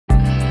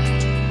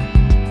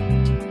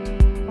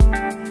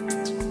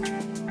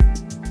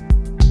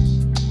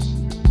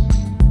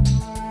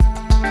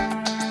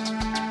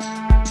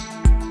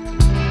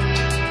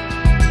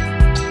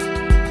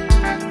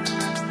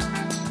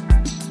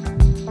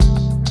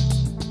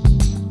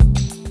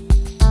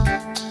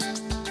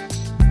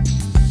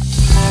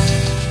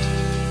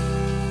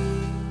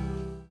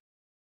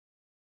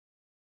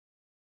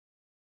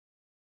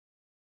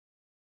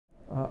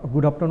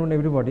Good afternoon,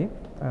 everybody.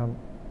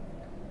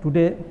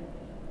 Today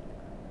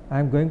I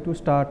am going to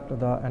start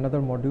another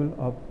module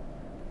of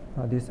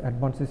this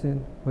advances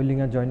in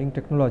welding and joining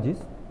technologies,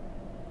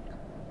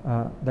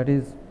 that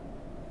is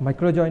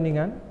micro joining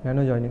and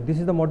nano joining. This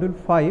is the module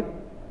 5.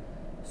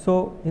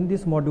 So in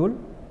this module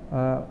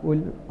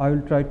I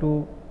will try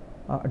to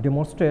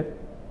demonstrate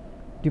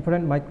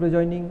different micro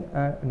joining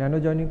and nano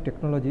joining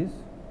technologies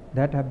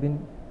that have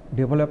been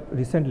developed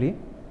recently.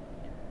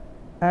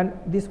 And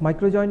this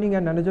micro joining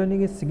and nano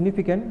joining is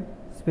significant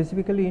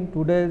specifically in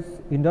today's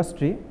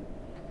industry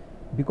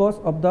because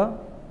of the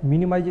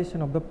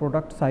minimization of the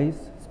product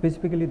size,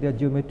 specifically their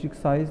geometric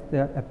size,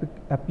 their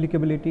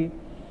applicability,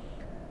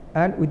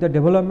 and with the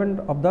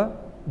development of the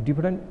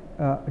different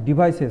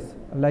devices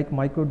like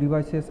micro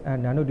devices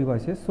and nano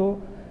devices.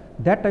 So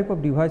that type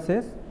of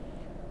devices,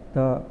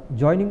 the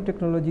joining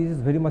technology is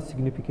very much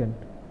significant.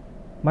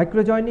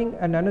 Micro joining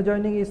and nano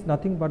joining is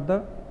nothing but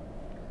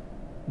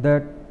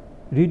the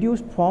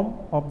reduced form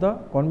of the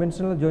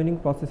conventional joining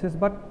processes,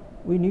 but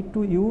we need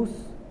to use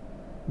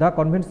the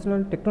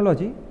conventional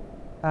technology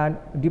and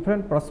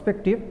different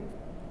perspective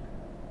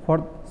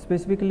for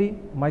specifically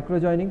micro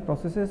joining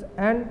processes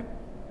and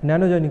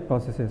nano joining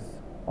processes.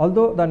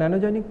 Although the nano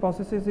joining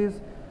processes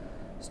is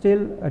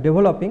still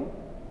developing,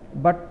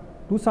 but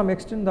to some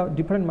extent the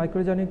different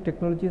micro joining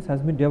technologies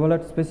has been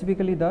developed,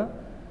 specifically the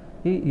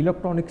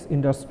electronics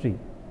industry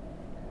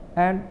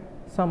and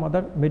some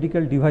other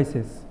medical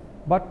devices.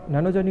 But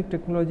nanojoining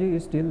technology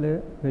is still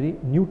a very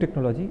new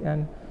technology,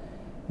 and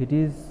it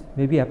is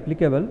maybe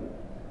applicable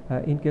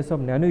in case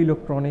of nano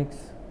electronics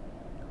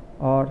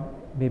or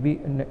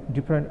maybe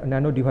different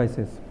nano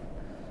devices.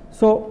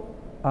 So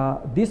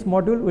this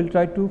module will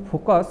try to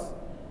focus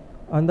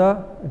on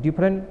the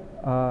different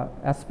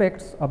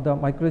aspects of the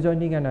micro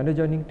joining and nano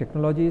joining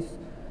technologies,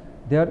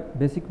 their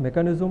basic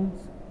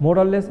mechanisms. More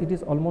or less it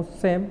is almost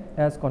same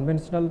as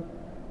conventional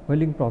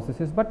welding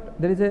processes, but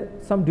there is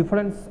some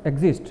difference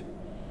exists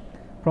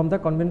from the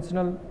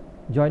conventional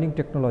joining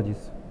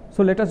technologies.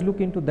 So let us look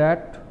into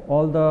that.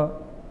 All the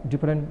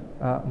different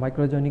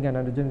micro joining and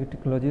nano joining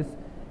technologies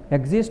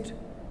exist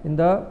in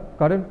the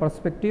current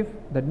perspective,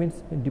 that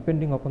means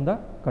depending upon the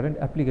current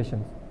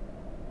applications.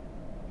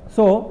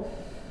 So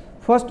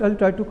first I will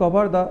try to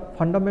cover the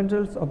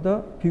fundamentals of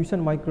the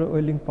fusion micro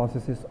welding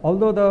processes.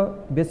 Although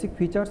the basic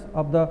features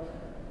of the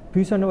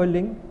fusion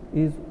welding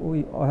is, we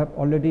have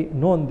already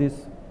known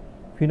this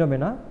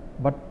phenomena,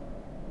 but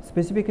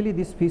specifically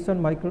this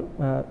fusion micro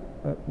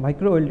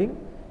welding,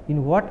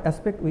 in what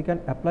aspect we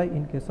can apply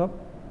in case of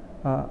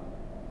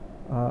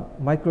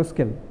micro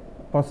scale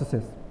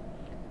processes.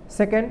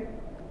 Second,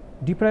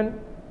 different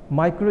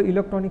micro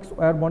electronics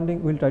wire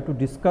bonding we will try to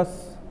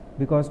discuss,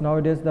 because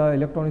nowadays the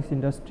electronics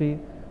industry,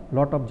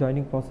 lot of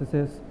joining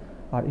processes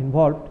are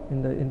involved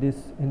in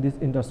this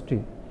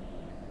industry.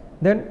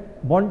 Then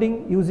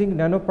bonding using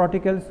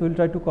nanoparticles we will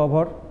try to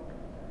cover,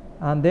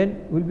 and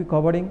then we will be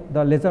covering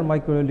the laser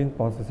micro welding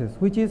processes,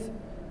 which is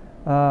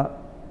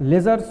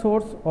laser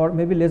source or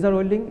maybe laser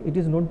welding. It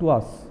is known to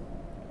us,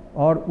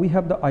 or we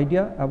have the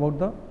idea about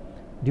the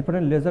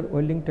different laser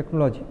welding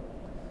technology,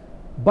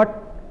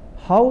 but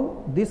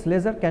how this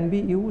laser can be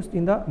used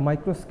in the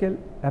micro scale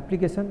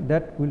application,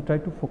 that we will try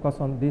to focus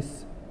on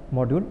this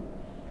module.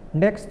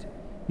 Next,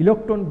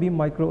 electron beam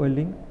micro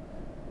welding.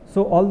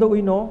 So although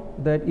we know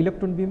that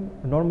electron beam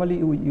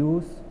normally we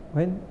use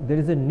when there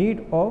is a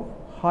need of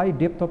high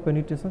depth of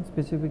penetration,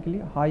 specifically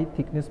high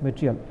thickness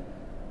material,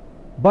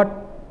 but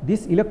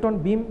this electron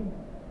beam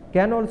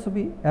can also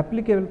be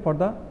applicable for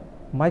the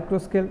micro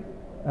scale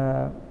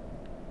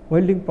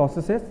welding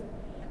processes.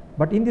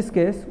 But in this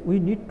case we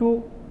need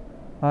to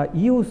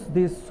use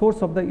this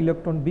source of the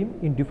electron beam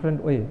in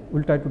different way. We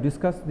will try to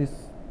discuss these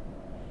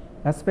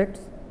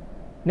aspects.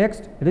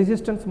 Next,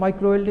 resistance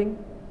micro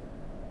welding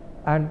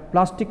and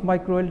plastic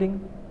micro welding.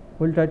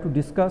 We will try to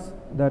discuss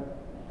that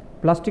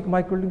plastic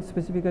micro welding,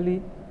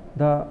 specifically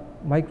the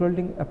micro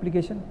welding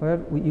application where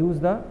we use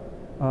the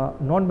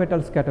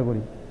non-metals category.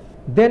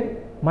 Then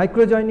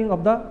micro joining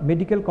of the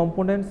medical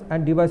components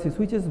and devices,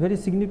 which is very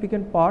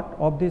significant part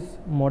of this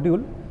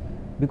module,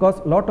 because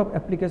lot of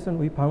application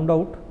we found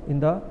out in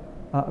the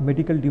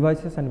medical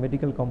devices and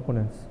medical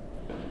components.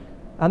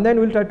 And then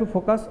we will try to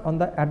focus on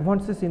the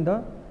advances in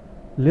the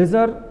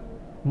laser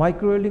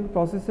micro welding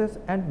processes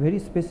and very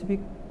specific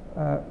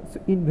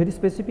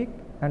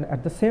and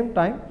at the same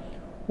time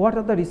what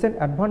are the recent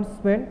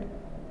advancement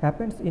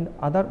happens in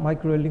other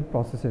micro welding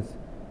processes,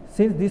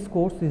 since this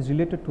course is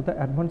related to the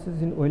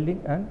advances in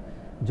welding and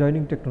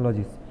joining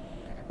technologies.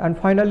 And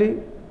finally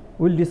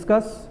we will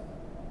discuss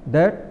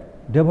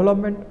that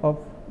development of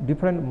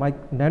different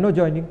nano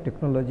joining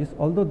technologies.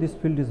 Although this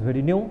field is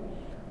very new,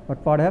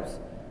 but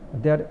perhaps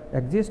there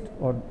exists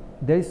or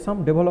there is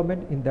some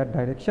development in that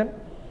direction.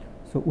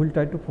 So we will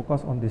try to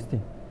focus on this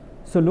thing.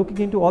 So looking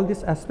into all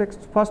these aspects,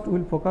 first we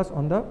will focus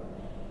on the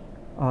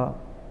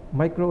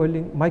micro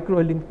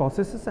welding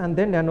processes, and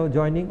then nano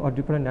joining or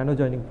different nano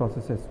joining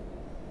processes.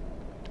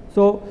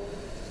 So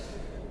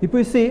if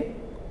we see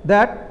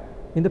that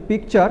in the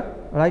picture,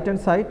 right hand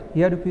side,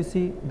 here if you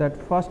see that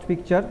first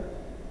picture,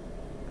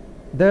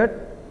 that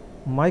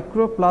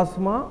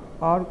microplasma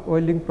arc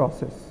welding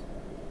process,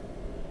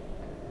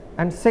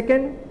 and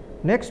second,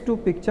 next two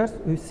pictures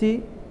we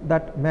see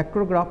that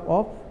macrograph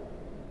of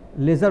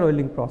laser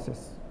welding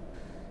process.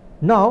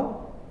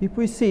 Now if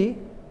we see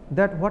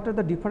that what are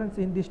the difference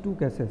in these two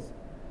cases.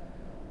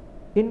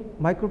 In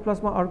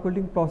microplasma arc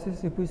welding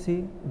process, if we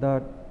see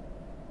the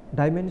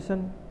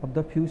dimension of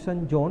the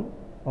fusion zone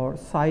or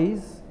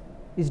size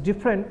is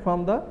different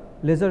from the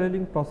laser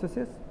welding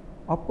processes.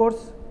 Of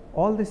course,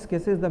 all these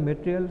cases the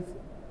materials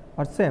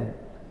are same.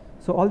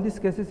 So all these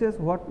cases is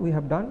what we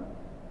have done,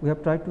 we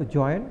have tried to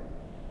join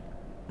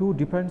two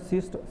different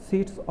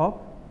sheets of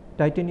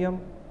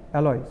titanium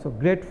alloy, so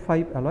grade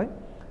 5 alloy.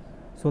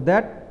 So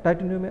that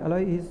titanium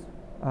alloy is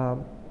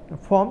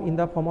formed in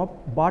the form of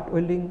butt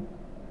welding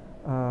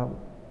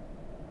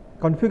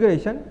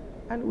configuration,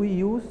 and we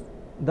use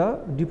the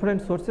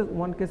different sources.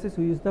 One cases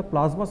we use the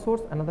plasma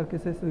source, another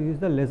cases we use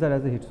the laser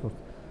as a heat source,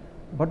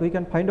 but we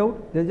can find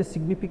out there is a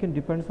significant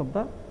difference of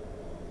the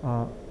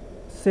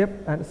shape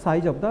and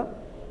size of the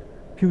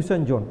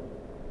fusion zone.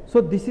 So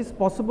this is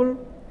possible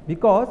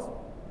because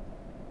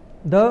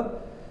the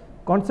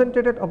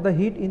concentrated of the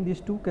heat in these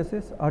two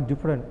cases are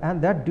different,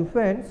 and that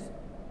depends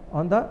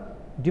on the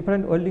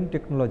different welding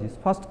technologies.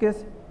 First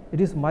case,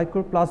 it is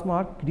microplasma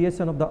arc,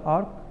 creation of the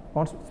arc,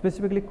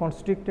 specifically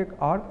constricted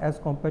arc as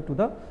compared to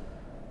the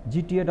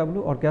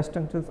GTAW or gas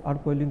tunnel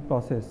arc welding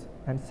process,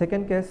 and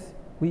second case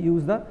we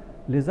use the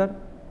laser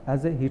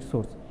as a heat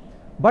source.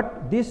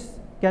 But this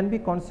can be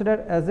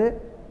considered as a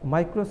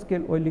micro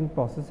scale welding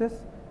processes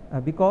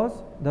because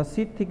the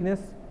sheet thickness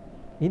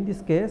in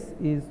this case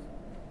is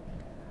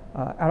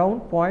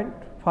around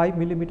 0.5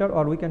 millimeter,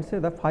 or we can say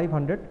the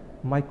 500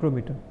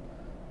 micrometer.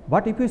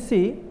 But if you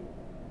see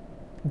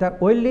the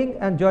welding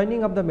and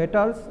joining of the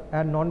metals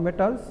and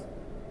non-metals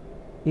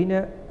in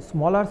a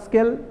smaller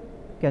scale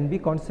can be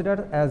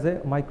considered as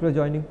a micro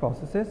joining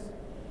processes,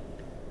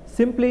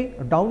 simply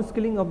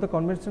downscaling of the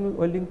conventional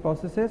welding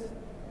processes,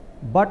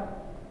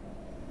 but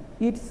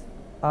it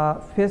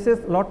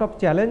faces lot of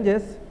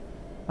challenges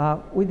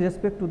with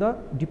respect to the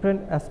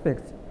different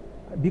aspects,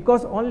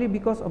 because only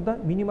because of the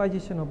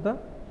minimization of the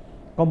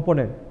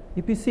component.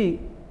 If you see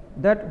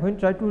that when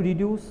try to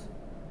reduce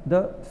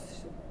the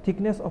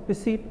thickness of a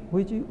sheet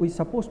which we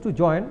supposed to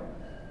join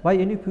by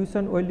any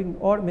fusion welding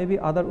or maybe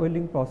other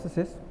welding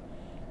processes,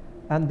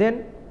 and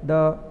then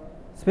the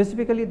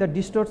specifically the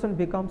distortion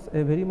becomes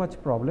a very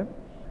much problem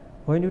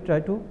when you try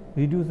to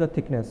reduce the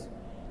thickness.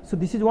 So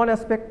this is one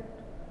aspect,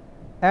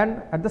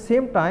 and at the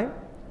same time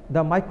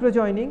the micro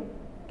joining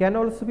can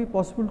also be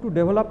possible to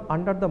develop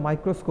under the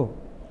microscope,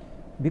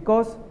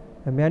 because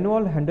the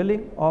manual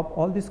handling of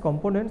all these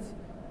components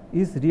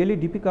is really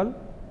difficult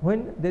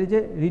when there is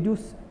a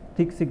reduced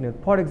thick signal.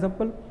 For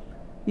example,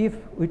 if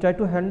we try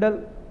to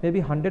handle maybe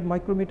 100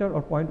 micrometer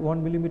or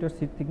 0.1 millimeter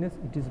sheet thickness,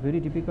 it is very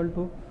difficult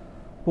to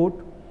put,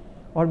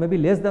 or maybe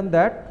less than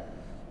that,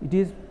 it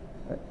is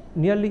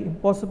nearly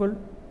impossible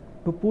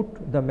to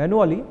put the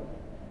manually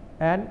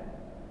and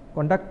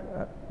conduct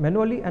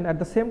manually, and at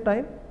the same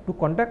time to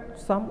conduct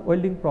some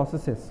welding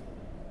processes.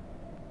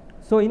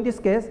 So in this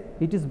case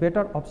it is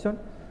better option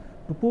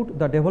to put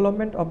the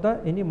development of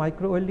the any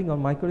micro welding or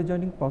micro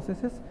joining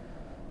processes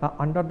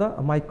under the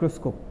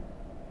microscope.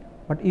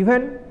 But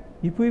even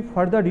if we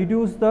further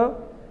reduce the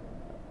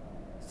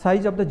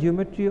size of the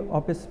geometry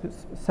of a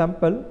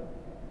sample,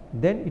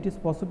 then it is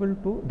possible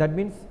to, that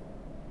means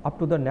up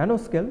to the nano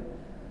scale,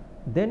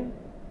 then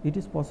it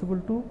is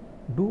possible to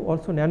do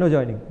also nano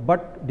joining.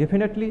 But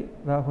definitely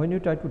when you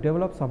try to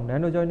develop some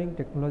nano joining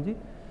technology,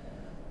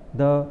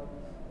 the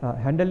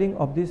handling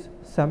of these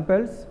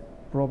samples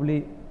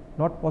probably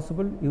not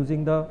possible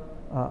using the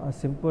a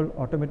simple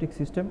automatic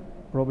system.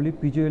 Probably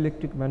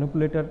piezoelectric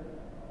manipulator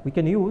we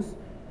can use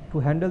to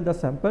handle the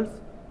samples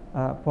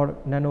for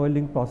nano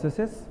welding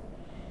processes.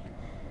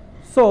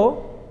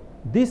 So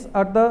these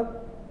are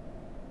the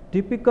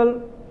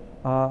typical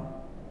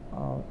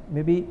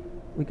maybe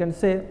we can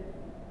say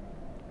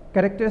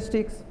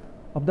characteristics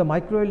of the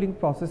micro welding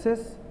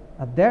processes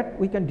that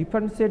we can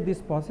differentiate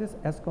this process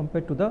as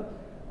compared to the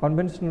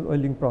conventional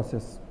welding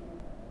process.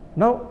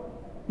 Now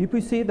if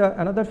we see the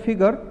another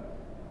figure,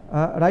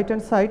 right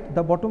hand side,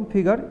 the bottom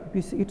figure,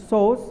 it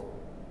shows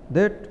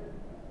that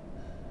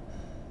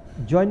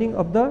joining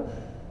of the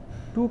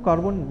two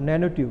carbon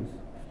nanotubes.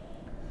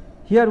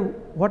 Here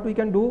what we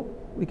can do,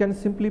 we can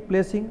simply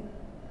placing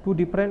two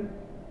different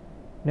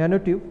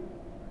nanotube,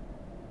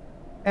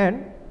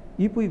 and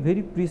if we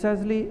very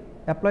precisely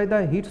apply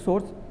the heat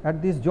source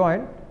at this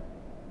joint,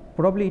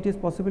 probably it is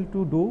possible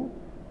to do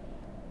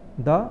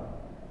the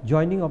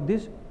joining of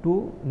these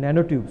two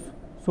nanotubes.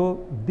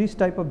 So this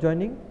type of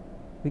joining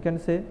we can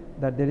say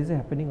that there is a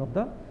happening of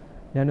the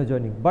nano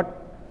joining,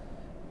 but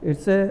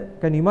it's a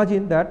can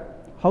imagine that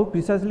how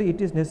precisely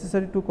it is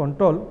necessary to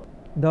control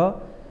the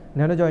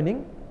nano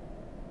joining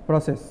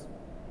process.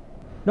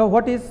 Now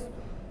what is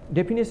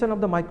definition of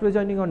the micro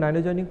joining or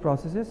nano joining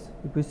processes?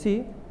 If we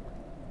see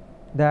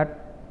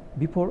that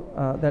before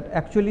that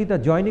actually the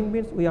joining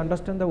means we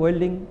understand the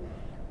welding,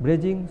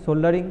 brazing,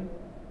 soldering,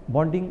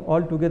 bonding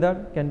all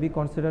together can be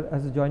considered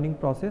as a joining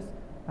process,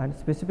 and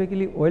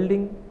specifically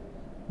welding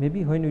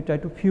maybe when we try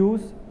to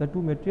fuse the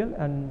two material,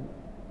 and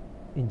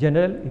in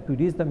general if we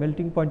reach the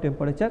melting point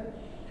temperature,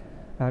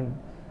 and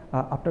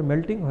after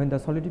melting when the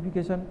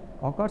solidification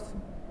occurs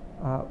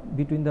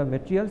between the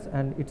materials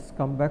and it's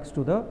come back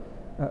to the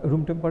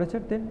room temperature,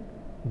 then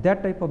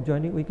that type of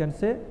joining we can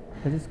say,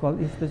 that is called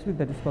in specific,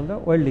 that is called the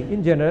welding.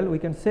 In general we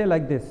can say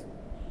like this.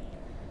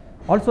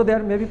 Also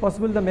there may be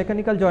possible the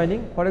mechanical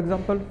joining, for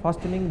example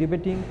fastening,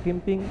 riveting,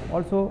 crimping,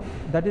 also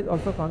that is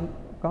also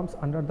comes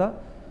under the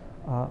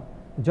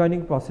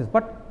joining process.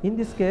 But in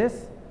this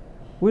case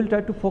we will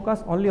try to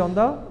focus only on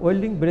the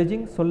welding,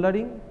 brazing,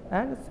 soldering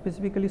and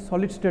specifically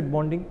solid state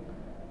bonding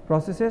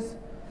processes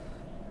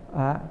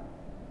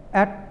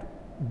at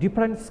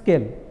different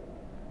scale,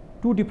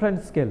 two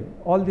different scale,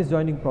 all these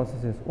joining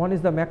processes. One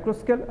is the macro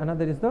scale,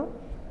 another is the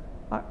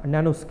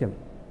nano scale.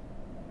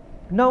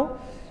 Now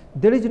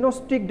there is no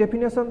strict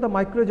definition of the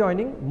micro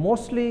joining,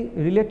 mostly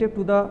related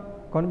to the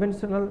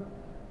conventional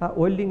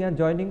welding and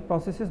joining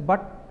processes,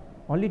 but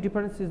only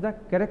difference is the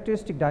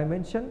characteristic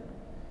dimension.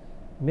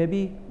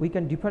 Maybe we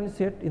can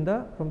differentiate in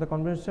the from the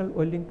conventional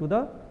welding to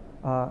the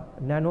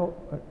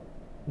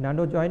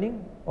nano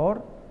joining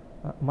or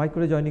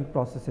micro joining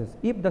processes.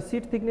 If the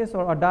sheet thickness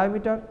or a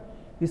diameter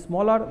is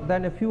smaller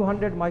than a few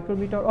hundred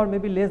micrometer or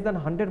maybe less than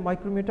 100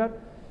 micrometer,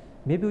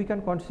 maybe we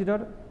can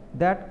consider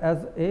that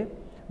as a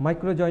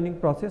micro joining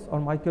process or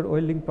micro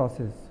welding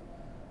process.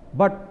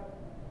 But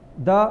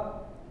the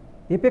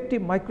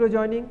effective micro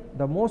joining,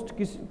 the most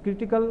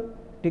critical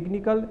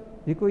technical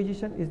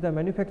requisition is the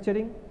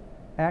manufacturing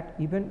at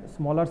even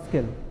smaller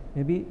scale,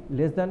 maybe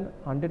less than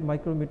 100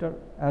 micrometer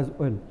as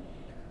well.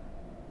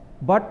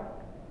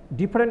 But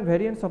different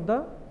variants of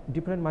the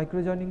different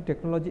micro joining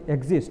technology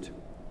exist.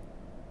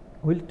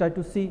 We will try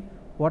to see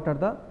what are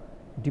the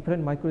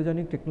different micro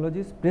joining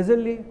technologies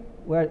presently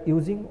we are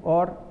using,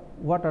 or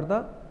what are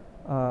the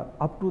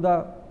up to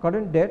the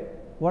current date,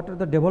 what are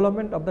the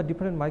development of the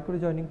different micro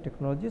joining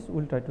technologies.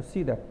 We will try to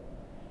see that.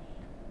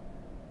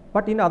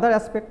 But in other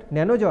aspect,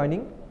 nano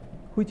joining,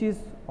 which is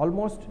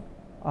almost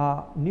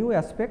a new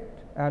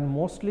aspect and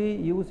mostly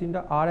used in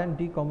the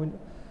R&D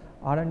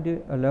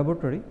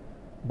laboratory,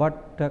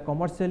 but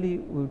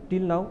commercially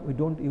till now we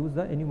do not use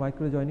the any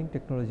micro joining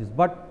technologies,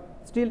 but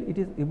still it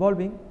is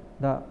evolving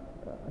the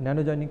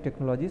nano joining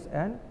technologies,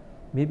 and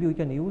maybe we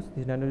can use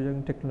these nano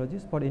joining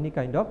technologies for any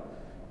kind of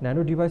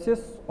nano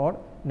devices or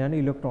nano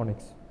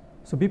electronics.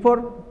 So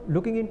before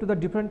looking into the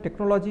different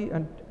technology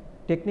and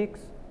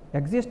techniques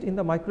exist in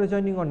the micro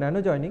joining or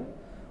nano joining,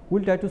 we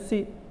will try to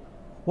see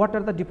what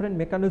are the different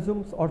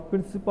mechanisms or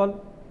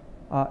principle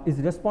is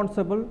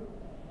responsible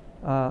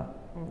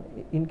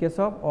in case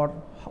of, or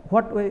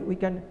what way we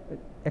can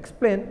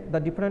explain the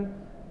different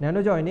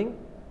nano joining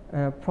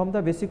from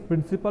the basic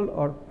principle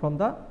or from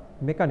the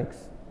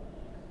mechanics.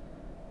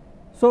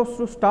 So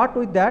to start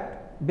with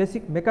that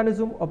basic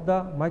mechanism of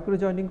the micro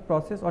joining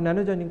process or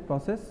nano joining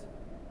process,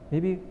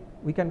 maybe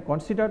we can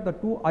consider the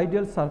two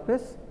ideal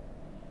surface,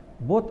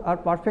 both are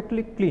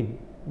perfectly clean.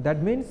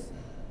 That means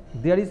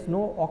there is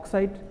no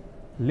oxide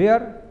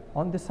layer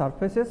on the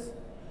surfaces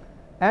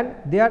and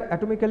they are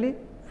atomically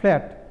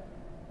flat.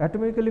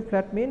 Atomically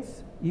flat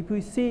means if we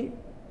see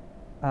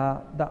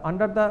at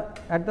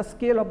the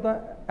scale of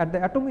at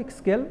the atomic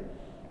scale,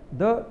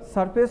 the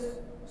surface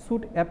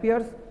should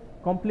appear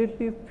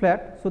completely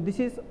flat. So this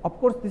is, of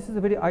course this is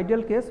a very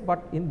ideal case,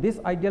 but in this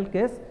ideal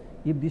case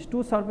if these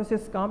two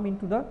surfaces come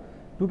into the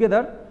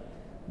together,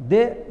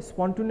 they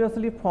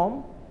spontaneously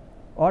form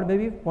or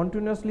maybe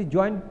spontaneously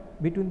join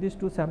between these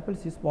two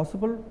samples is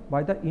possible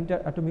by the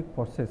interatomic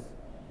forces.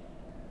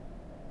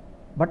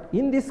 But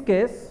in this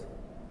case,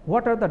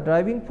 what are the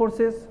driving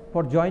forces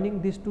for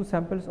joining these two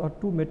samples or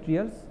two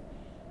materials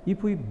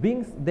if we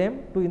bring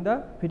them to in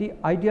the very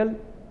ideal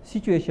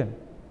situation?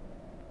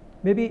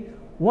 Maybe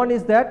one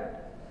is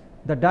that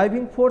the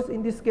driving force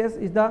in this case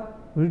is the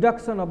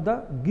reduction of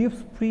the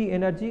Gibbs free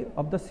energy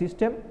of the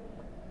system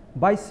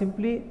by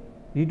simply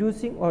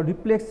reducing or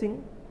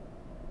replacing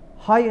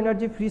high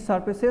energy free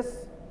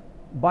surfaces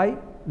by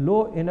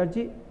low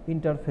energy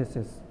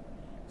interfaces.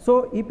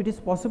 So if it is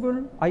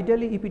possible,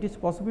 ideally if it is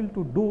possible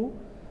to do,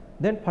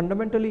 then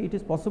fundamentally it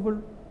is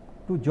possible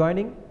to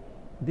joining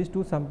these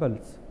two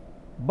samples.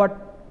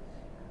 But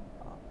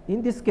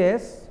in this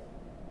case,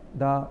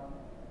 the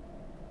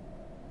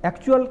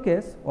actual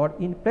case or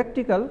in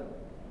practical,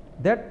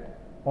 that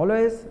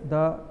always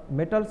the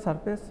metal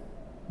surface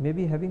may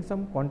be having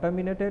some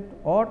contaminated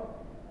or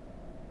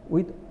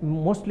with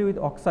mostly with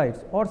oxides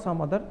or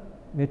some other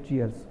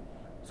materials.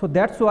 So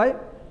that's why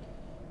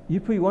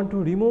if we want to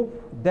remove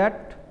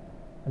that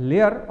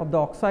layer of the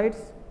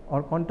oxides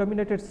or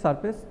contaminated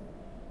surface,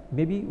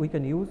 maybe we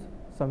can use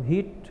some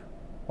heat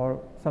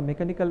or some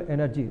mechanical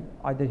energy,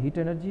 either heat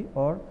energy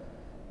or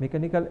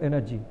mechanical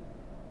energy,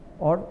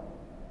 or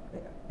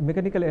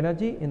mechanical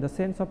energy in the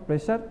sense of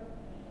pressure.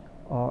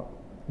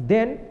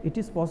 Then it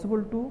is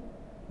possible to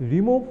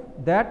remove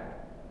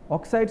that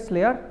oxides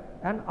layer,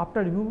 and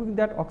after removing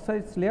that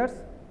oxides layers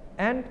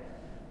and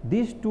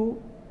these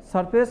two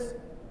surface,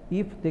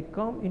 if they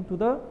come into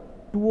the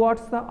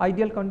towards the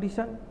ideal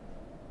condition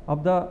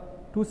of the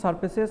two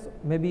surfaces,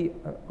 may be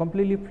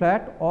completely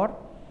flat, or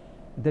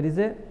there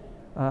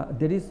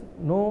is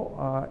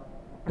no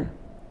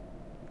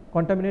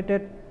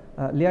contaminated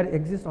layer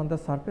exists on the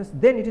surface,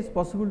 then it is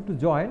possible to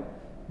join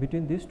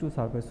between these two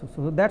surfaces.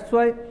 So, that is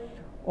why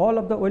all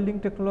of the welding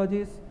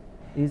technologies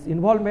is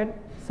involvement,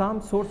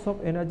 some source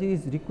of energy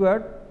is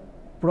required,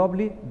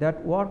 probably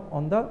that work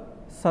on the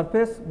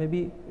surface,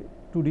 maybe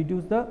to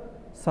reduce the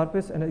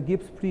surface and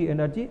gives free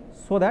energy,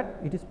 so that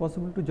it is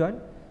possible to join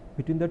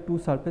between the two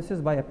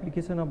surfaces by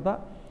application of the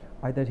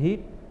either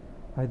heat,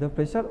 either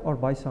pressure, or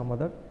by some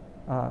other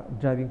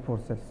driving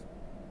forces.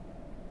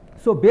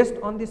 So, based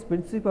on this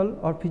principle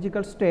or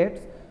physical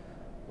states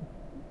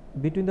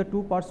between the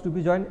two parts to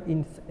be joined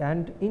in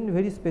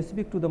very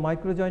specific to the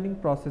micro joining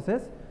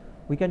processes,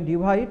 we can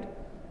divide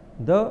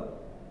the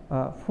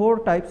four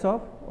types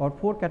of or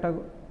four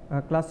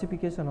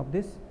classification of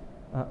this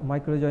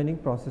micro joining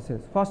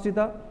processes. First is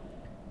the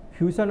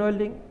fusion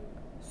welding,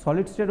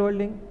 solid state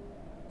welding,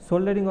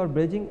 soldering or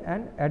brazing,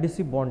 and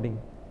adhesive bonding.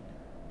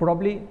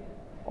 Probably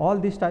all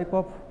these type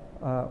of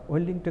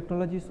welding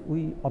technologies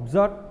we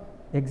observe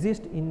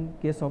exist in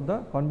case of the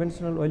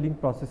conventional welding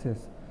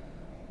processes,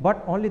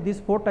 but only these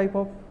four type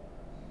of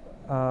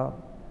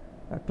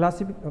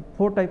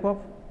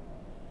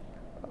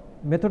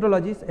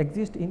methodologies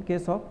exist in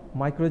case of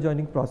micro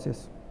joining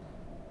process.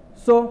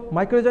 So,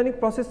 micro joining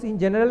process in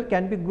general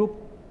can be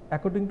grouped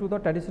according to the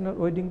traditional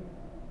welding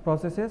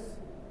processes,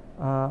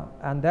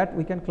 and that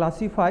we can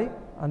classify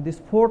on these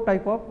four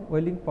type of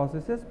welding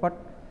processes, but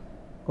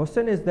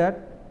question is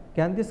that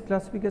can this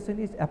classification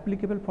is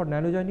applicable for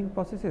nano joining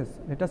processes?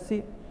 Let us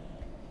see.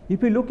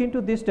 If we look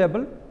into this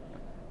table,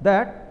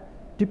 that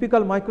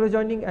typical micro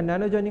joining and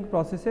nano joining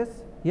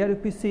processes, here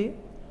if we see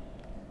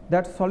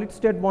that solid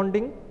state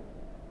bonding,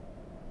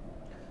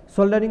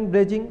 soldering,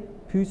 brazing,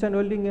 fusion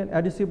welding, and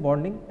adhesive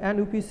bonding, and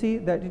if we see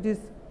that it is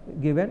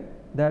given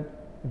that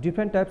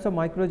different types of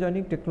micro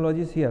joining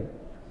technologies here: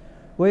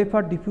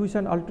 wafer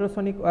diffusion,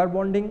 ultrasonic wire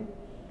bonding,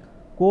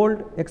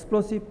 cold,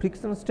 explosive,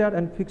 friction stir,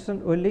 and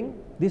friction welding.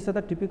 These are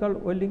the typical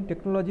welding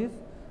technologies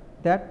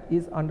that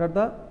is under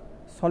the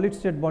solid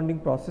state bonding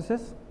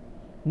processes.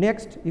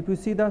 Next, if you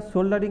see the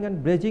soldering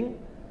and brazing,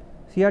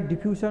 here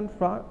diffusion,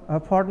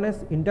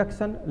 furnace,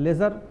 induction,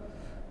 laser,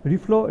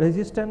 reflow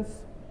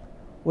resistance,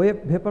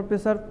 wave, vapor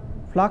pressure,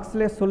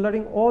 fluxless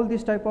soldering, all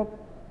these type of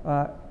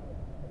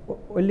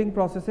welding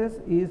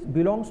processes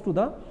belongs to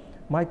the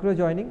micro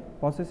joining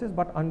processes,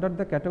 but under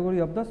the category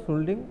of the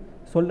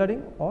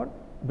soldering or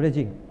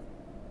brazing.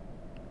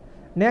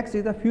 Next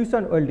is the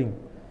fusion welding.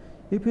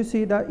 If you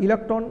see the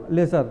electron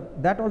laser,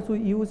 that also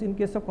used in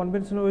case of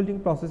conventional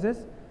welding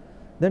processes,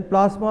 then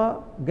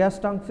plasma, gas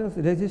tungsten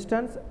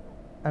resistance,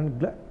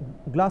 and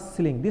glass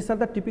sealing. These are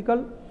the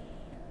typical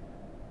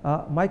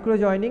micro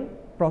joining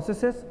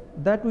processes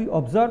that we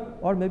observe,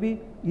 or maybe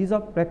is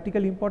of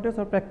practical importance,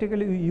 or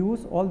practically we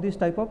use all these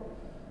type of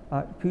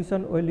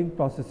fusion welding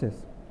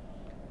processes.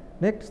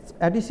 Next,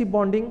 adhesive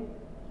bonding.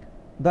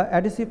 The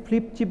adhesive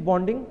flip chip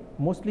bonding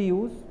mostly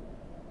used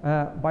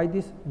by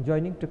this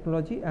joining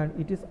technology, and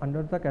it is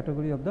under the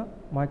category of the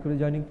micro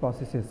joining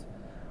processes.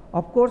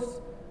 Of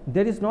course,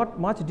 there is not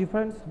much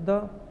difference in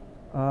the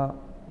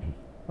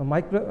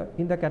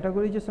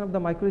categorization of the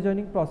micro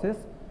joining process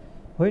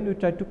when we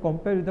try to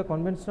compare with the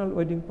conventional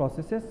welding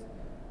processes,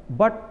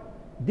 but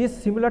this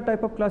similar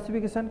type of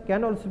classification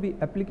can also be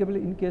applicable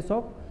in case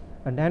of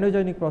nano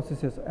joining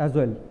processes as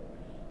well.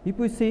 If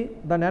we see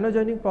the nano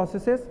joining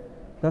processes,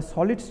 the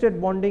solid state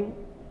bonding,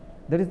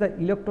 there is the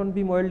electron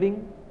beam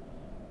welding,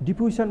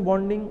 diffusion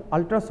bonding,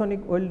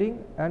 ultrasonic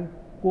welding, and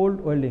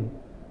cold welding.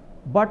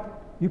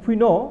 But if we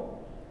know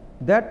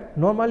that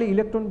normally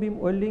electron beam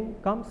welding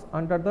comes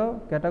under the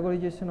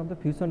categorization of the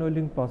fusion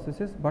welding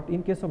processes, but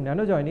in case of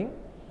nano joining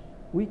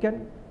we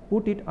can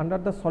put it under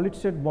the solid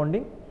state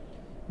bonding,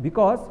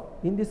 because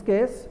in this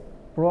case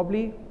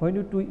probably when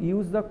you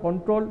use the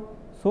control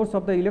source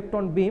of the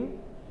electron beam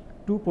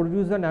to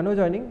produce the nano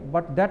joining,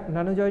 but that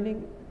nano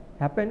joining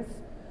happens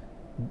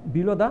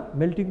below the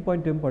melting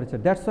point temperature.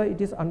 That is why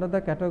it is under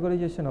the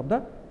categorization of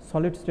the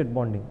solid state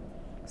bonding.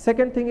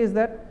 Second thing is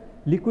that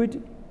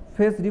liquid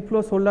phase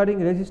reflow soldering,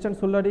 resistance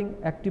soldering,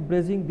 active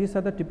brazing, these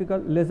are the typical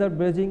laser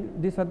brazing,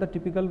 these are the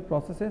typical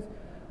processes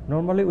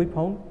normally we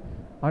found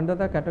under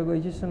the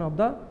categorization of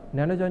the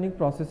nano joining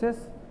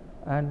processes,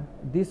 and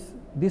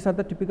these are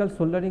the typical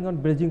soldering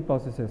and brazing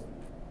processes.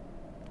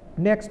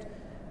 Next,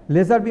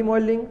 laser beam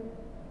welding,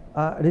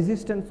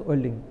 resistance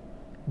welding.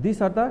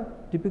 These are the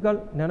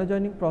typical nano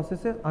joining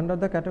processes under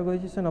the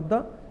categorization of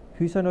the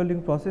fusion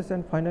welding process,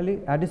 and finally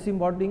adhesive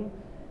bonding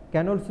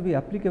can also be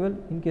applicable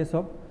in case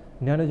of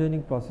nano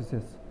joining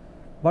processes.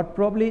 But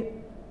probably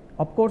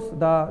of course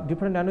the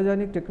different nano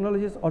joining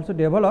technologies also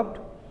developed,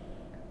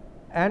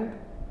 and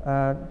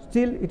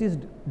still it is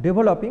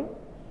developing,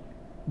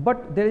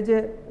 but there is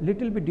a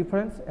little bit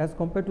difference as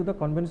compared to the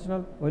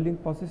conventional welding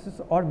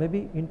processes, or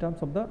maybe in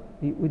terms of the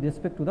with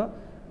respect to the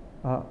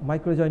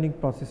micro joining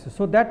processes.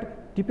 So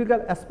that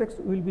typical aspects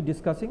we will be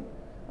discussing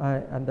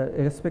and the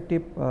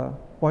respective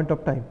point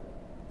of time.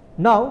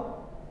 Now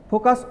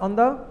focus on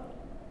the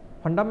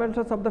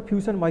fundamentals of the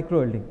fusion micro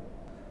welding.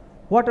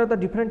 What are the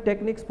different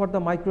techniques for the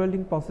micro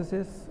welding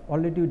processes?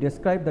 Already we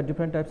described the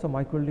different types of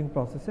micro welding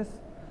processes,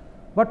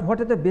 but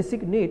what are the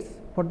basic needs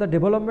for the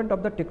development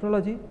of the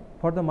technology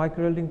for the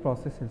micro welding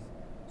processes?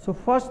 So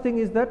first thing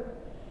is that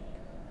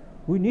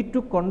we need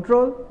to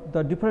control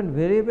the different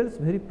variables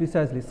very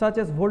precisely, such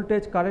as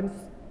voltage, currents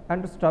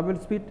and travel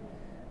speed.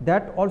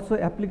 That also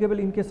applicable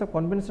in case of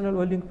conventional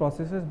welding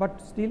processes, but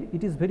still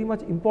it is very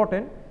much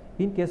important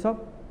in case of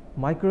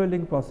micro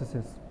welding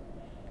processes.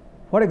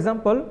 For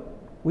example,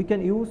 we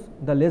can use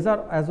the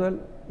laser as well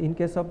in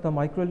case of the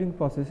micro welding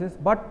processes,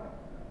 but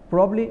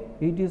probably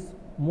it is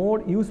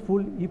more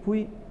useful if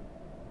we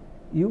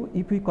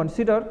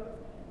consider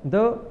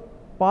the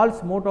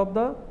pulse mode of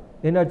the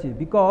energy,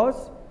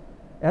 because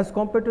as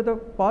compared to the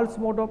pulse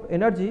mode of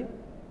energy,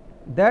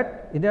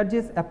 that energy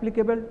is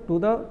applicable to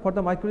the for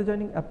the micro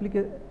joining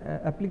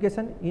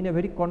application in a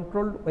very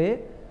controlled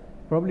way.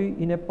 Probably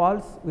in a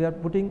pulse we are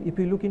putting, if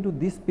you look into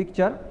this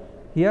picture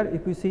here,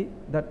 if you see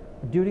that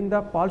during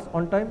the pulse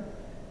on time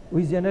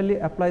we generally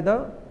apply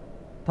the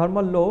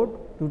thermal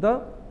load to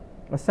the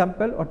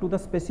sample or to the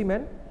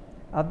specimen,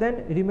 and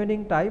then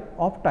remaining type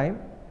of time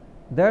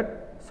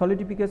that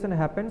solidification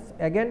happens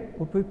again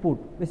if we put.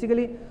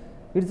 Basically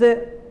it is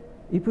a,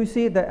 if we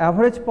see the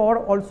average power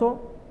also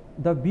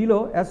the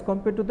below as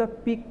compared to the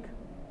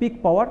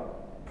peak power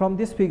from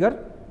this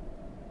figure.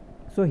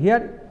 So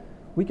here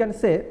we can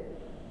say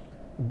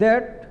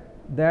that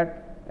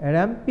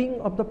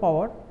ramping of the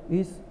power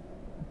is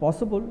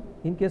possible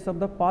in case of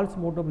the pulse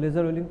mode of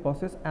laser welding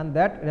process, and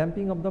that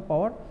ramping of the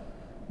power,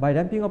 by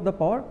ramping of the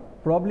power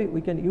probably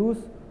we can use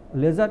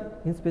laser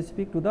in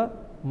specific to the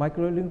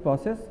micro welding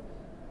process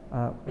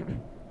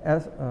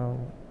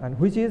and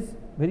which is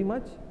very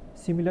much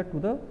similar to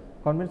the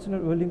conventional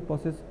welding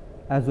process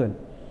as well.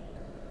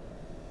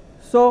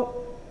 So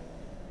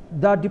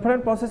the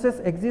different processes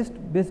exist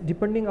based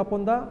depending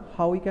upon the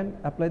how we can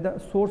apply the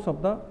source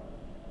of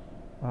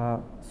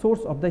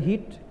the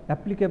heat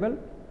applicable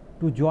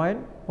to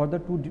join for the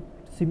two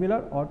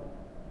similar or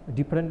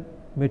different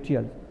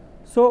materials.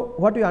 So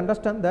what we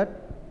understand, that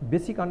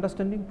basic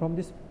understanding from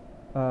this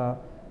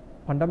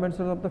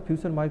fundamentals of the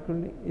fusion micro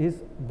welding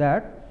is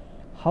that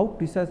how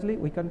precisely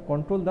we can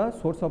control the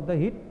source of the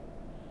heat,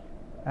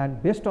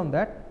 and based on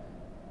that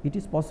it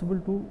is possible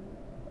to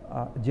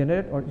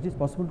generate, or it is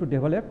possible to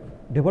develop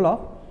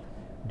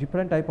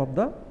different type of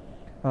the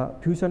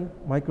fusion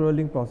micro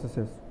welding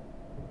processes.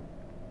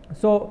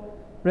 So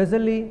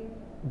presently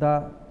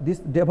this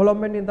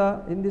development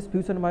in this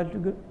fusion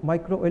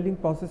micro welding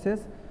processes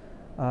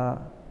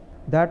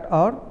that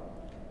are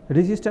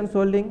resistance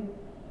welding,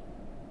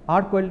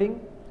 arc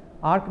welding.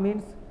 Arc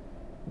means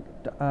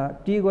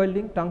TIG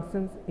welding,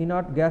 tungsten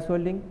inert gas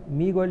welding,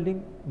 MIG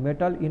welding,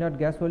 metal inert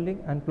gas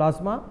welding, and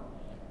plasma.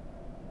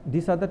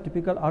 These are the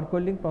typical arc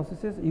welding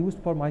processes used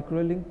for micro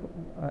welding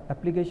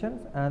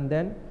applications, and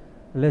then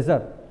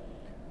laser.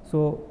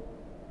 So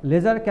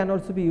laser can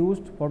also be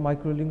used for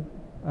micro welding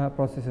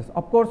processes.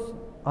 Of course,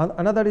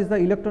 another is the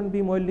electron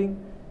beam welding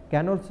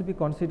can also be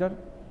considered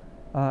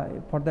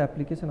for the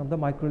application of the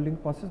micro welding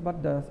process,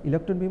 but the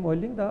electron beam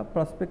welding, the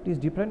prospect is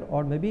different,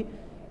 or maybe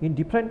in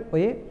different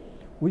way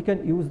we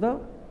can use the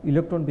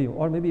electron beam,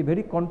 or maybe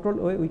very controlled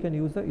way we can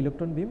use the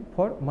electron beam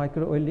for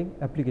micro welding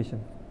application.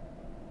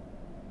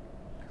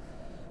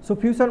 So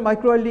physio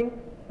micro welding,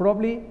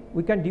 probably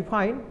we can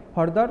define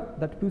further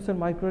that physio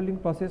micro welding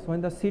process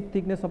when the sheet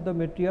thickness of the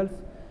materials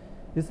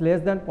is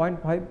less than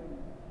 0.5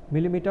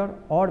 millimeter,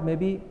 or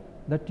maybe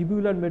the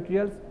tubular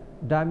materials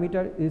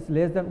diameter is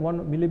less than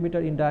 1 millimeter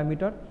in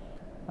diameter,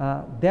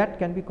 that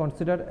can be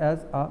considered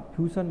as a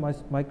fusion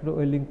micro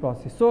welding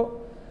process.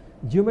 So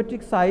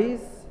geometric size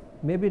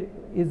maybe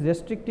is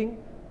restricting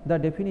the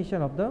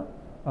definition of the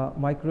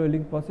micro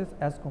welding process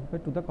as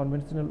compared to the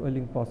conventional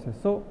welding process.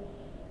 So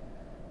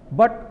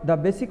but the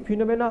basic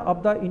phenomena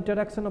of the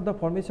interaction of the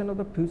formation of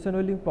the fusion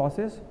welding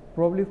process,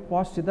 probably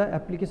first is the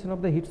application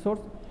of the heat source,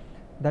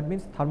 that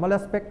means thermal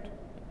aspect.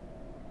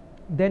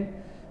 Then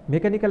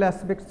mechanical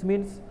aspects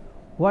means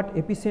what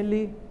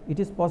efficiently it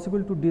is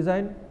possible to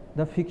design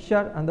the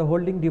fixture and the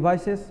holding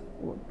devices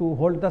to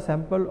hold the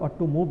sample or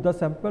to move the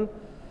sample,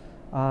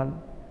 and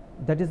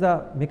that is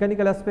the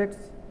mechanical aspects.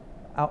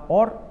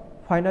 Or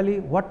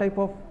finally what type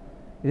of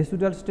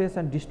residual stress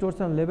and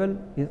distortion level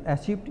is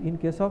achieved in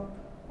case of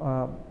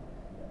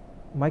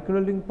micro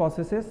welding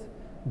processes,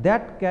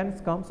 that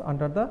comes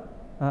under the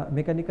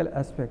mechanical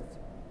aspects.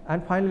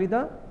 And finally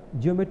the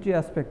geometry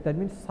aspect, that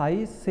means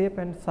size, shape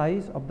and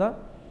size of the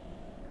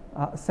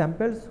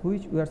samples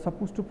which we are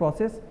supposed to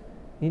process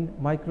in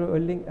micro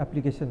welding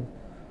applications.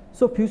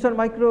 So fusion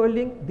micro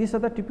welding, these are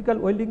the typical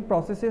welding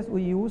processes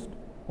we used.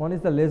 One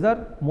is the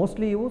laser,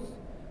 mostly used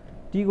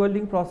TIG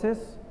welding process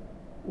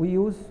we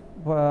use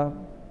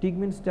TIG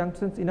means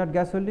junctions inert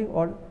gas welding,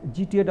 or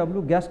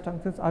GTAW, gas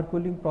junctions arc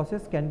welding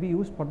process can be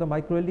used for the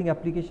micro welding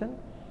application.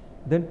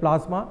 Then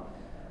plasma,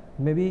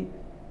 maybe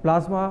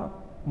plasma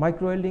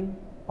micro welding,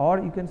 or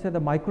you can say the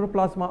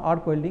microplasma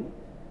arc welding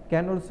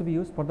can also be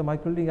used for the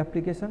micro welding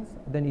applications.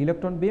 Then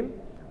electron beam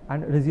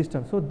and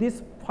resistance. So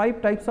these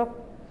 5 types of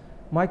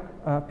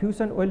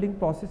fusion welding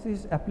process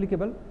is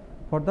applicable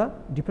for the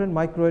different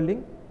micro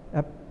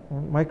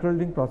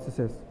welding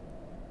processes.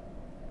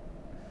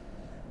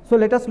 So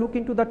let us look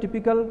into the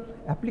typical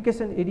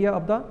application area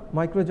of the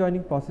micro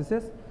joining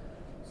processes.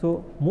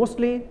 So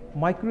mostly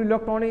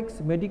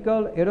microelectronics,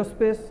 medical,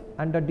 aerospace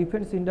and the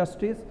defense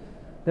industries,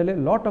 there are a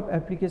lot of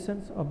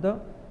applications of the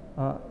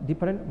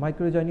different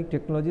micro joining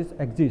technologies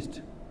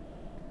exist.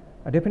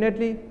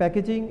 Definitely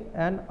packaging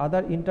and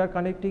other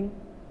interconnecting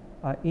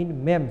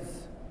in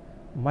MEMS,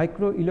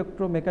 micro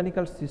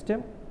electromechanical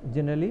system,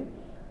 generally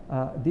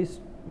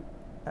this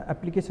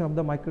application of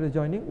the micro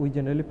joining we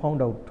generally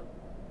found out.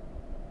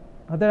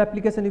 Other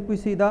application, if we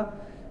see the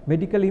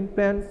medical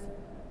implants,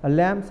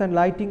 lamps and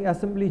lighting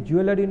assembly,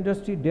 jewelry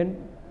industry,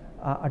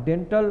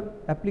 dental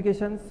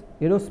applications,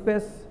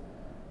 aerospace,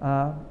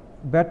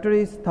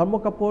 batteries,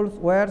 thermocouples,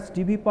 wires,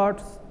 TV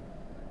parts,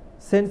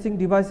 sensing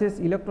devices,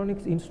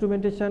 electronics,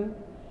 instrumentation,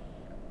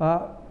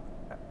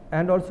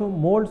 and also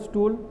molds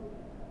tool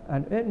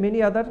and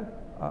many other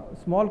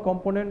small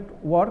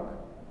component work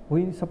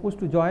we are supposed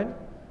to join.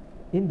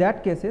 In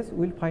that cases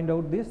we will find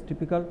out this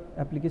typical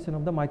application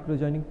of the micro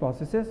joining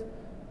processes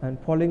and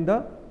following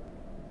the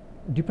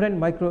different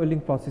micro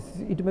welding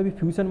processes. It may be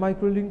fusion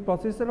micro welding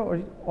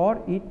processor,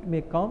 or it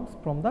may comes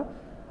from the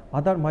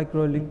other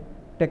micro welding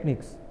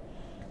techniques.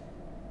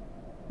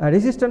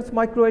 Resistance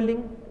micro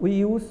welding we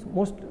use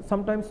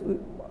sometimes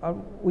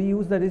we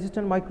use the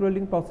resistance micro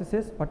welding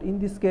processes, but in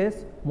this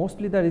case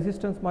mostly the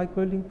resistance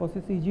micro welding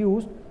process is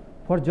used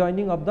for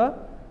joining of the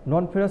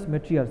non-ferrous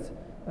materials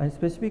and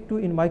specific to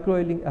in micro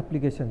welding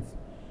applications.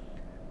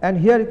 And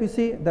here if you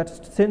see that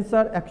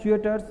sensor,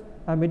 actuators,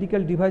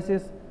 medical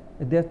devices,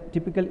 their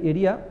typical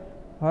area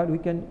where we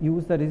can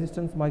use the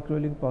resistance micro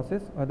welding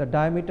process, or the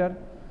diameter,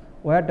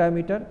 wire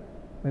diameter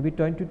maybe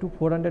 20 to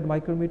 400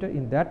 micrometer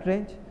in that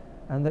range,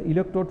 and the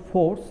electrode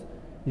force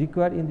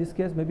required in this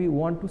case maybe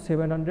 1 to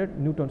 700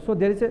 Newton. So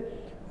there is a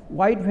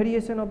wide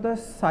variation of the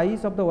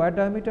size of the wire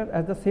diameter.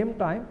 At the same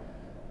time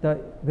the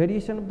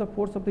variation of the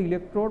force of the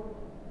electrode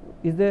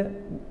is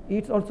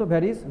it also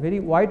varies very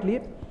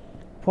widely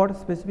for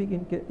specific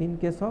in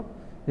case of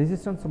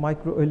resistance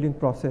micro welding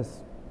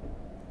process.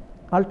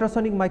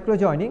 Ultrasonic micro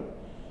joining,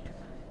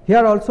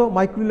 here also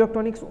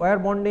microelectronics wire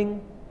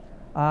bonding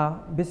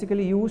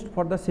basically used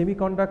for the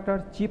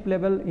semiconductor chip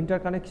level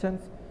interconnections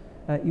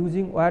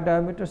using wire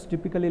diameters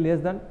typically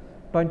less than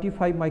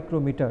 25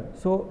 micrometer.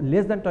 So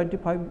less than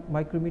 25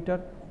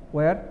 micrometer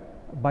wire,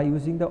 by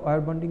using the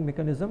wire bonding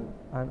mechanism,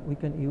 and we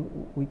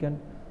can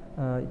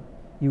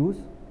use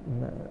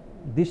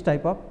this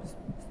type of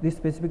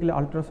specifically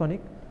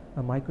ultrasonic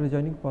micro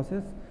joining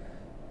process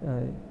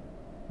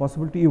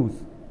possible to use.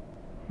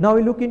 Now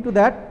we look into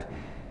that.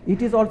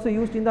 It is also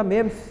used in the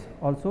MEMS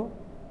also,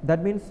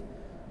 that means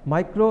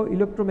micro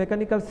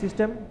electromechanical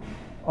system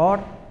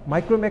or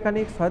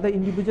micromechanics, where the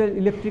individual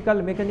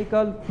electrical,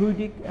 mechanical,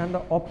 fluidic and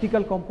the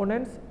optical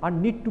components are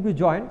need to be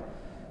joined.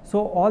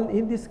 So all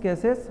in these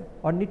cases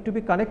are need to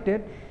be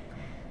connected.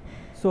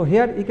 So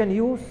here you can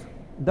use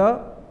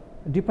the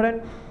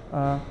different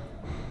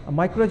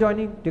micro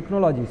joining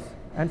technologies,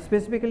 and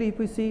specifically if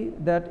we see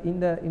that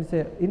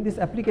in this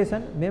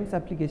application, MEMS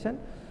application,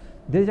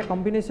 there is a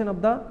combination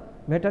of the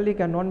metallic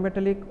and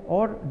non-metallic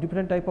or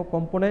different type of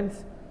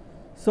components.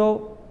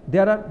 So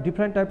there are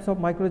different types of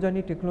micro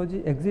joining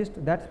technology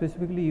exist that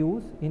specifically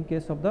use in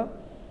case of the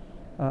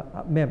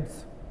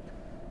MEMS.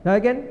 Now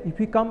again, if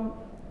we come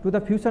to the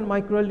fusion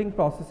micro welding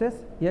processes,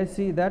 here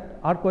see that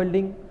arc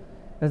welding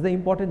is the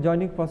important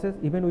joining process.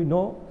 Even we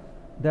know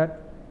that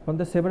from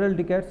the several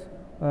decades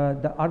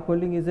the arc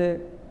welding is a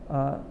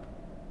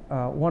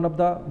one of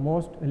the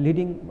most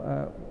leading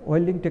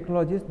welding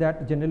technologies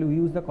that generally we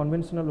use the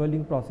conventional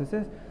welding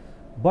processes,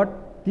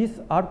 but this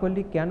arc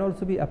welding can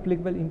also be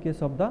applicable in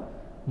case of the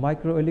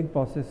micro welding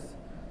process.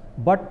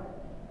 But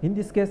in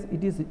this case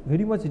it is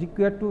very much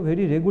required to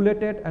very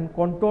regulated and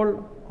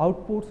controlled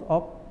outputs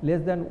of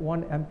less than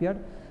 1 ampere.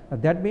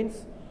 That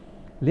means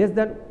less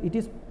than, it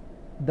is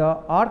the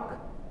arc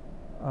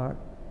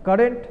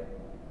current,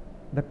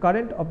 the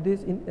current of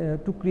this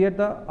to create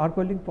the arc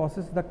welding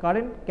process, the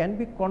current can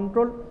be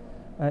controlled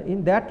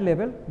in that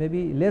level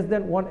maybe less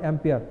than 1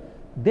 ampere,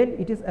 then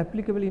it is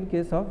applicable in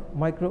case of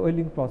micro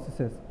welding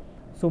processes.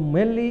 So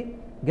mainly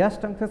gas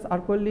junctions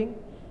arc welding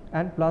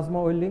and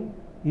plasma welding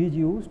is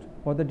used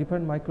for the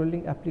different micro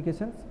welding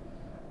applications,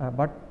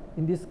 but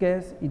in this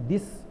case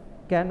this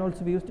can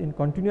also be used in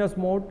continuous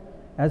mode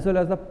as well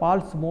as the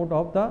pulse mode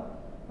of the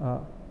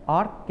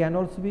arc can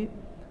also be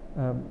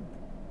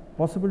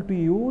possible to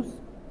use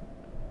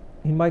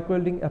in micro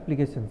welding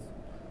applications.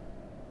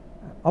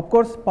 Of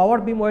course, power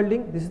beam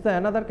welding, this is the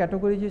another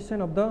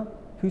categorization of the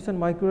fusion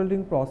micro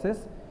welding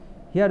process.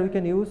 Here we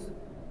can use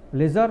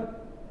laser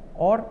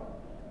or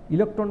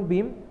electron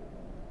beam.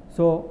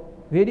 So,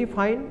 very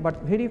fine,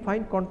 but very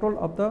fine control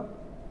of the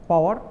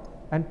power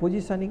and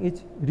positioning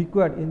is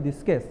required in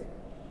this case.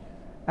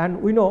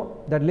 And we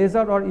know that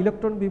laser or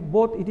electron beam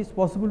both, it is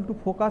possible to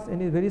focus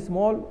in a very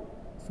small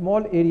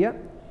area.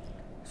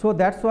 So,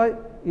 that is why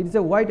it is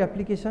a wide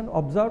application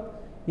observed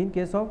in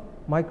case of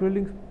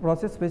micro-welding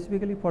process,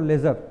 specifically for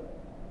laser.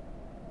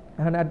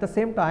 And at the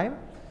same time,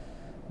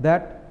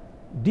 that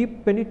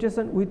deep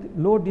penetration with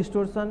low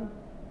distortion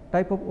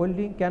type of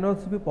welding can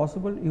also be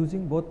possible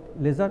using both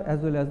laser as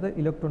well as the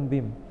electron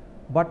beam.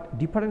 But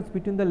difference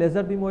between the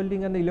laser beam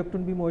welding and the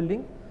electron beam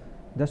welding,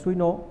 thus we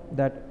know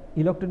that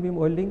electron beam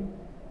welding,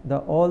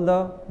 all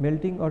the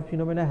melting or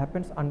phenomena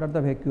happens under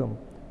the vacuum.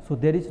 So,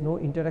 there is no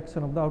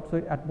interaction of the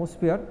outside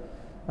atmosphere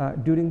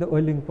during the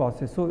welding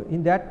process. So,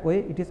 in that way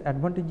it is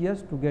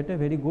advantageous to get a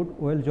very good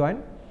weld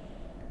joint.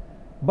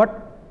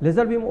 But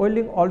laser beam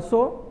welding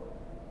also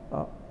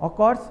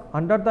occurs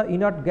under the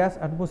inert gas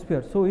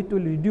atmosphere. So, it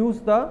will reduce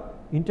the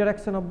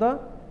interaction of the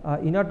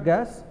inert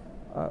gas,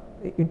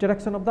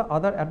 interaction of the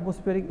other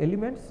atmospheric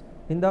elements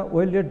in the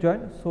welded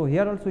joint. So,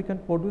 here also we can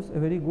produce a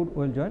very good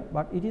weld joint,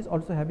 but it is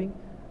also having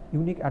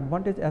unique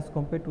advantage as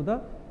compared to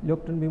the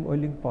electron beam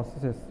welding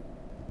processes.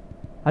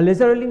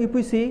 Laser welding, if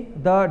we see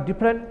the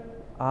different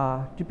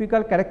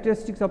typical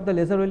characteristics of the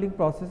laser welding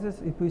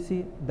processes, if we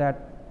see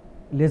that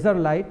laser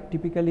light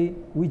typically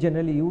we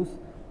generally use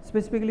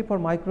specifically for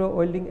micro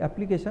welding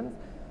applications,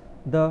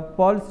 the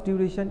pulse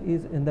duration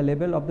is in the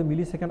level of the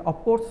millisecond.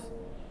 Of course,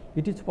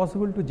 it is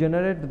possible to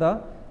generate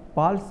the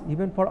pulse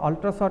even for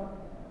ultrashort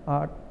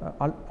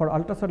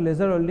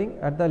laser welding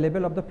at the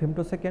level of the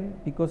femtosecond,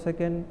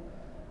 picosecond,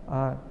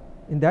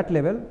 in that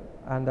level,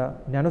 and the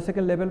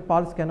nanosecond level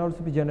pulse can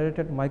also be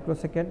generated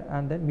microsecond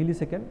and then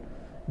millisecond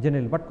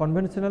generally. But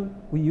conventional,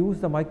 we use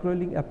the micro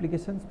welding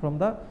applications from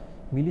the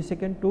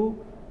millisecond to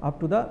up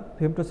to the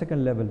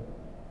femtosecond level.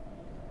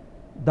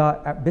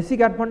 The basic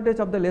advantage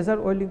of the laser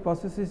welding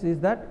processes is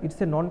that it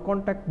is a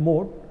non-contact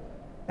mode,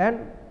 and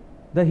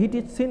the heat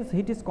is, since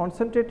heat is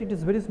concentrated, it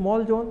is very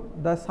small zone,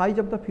 the size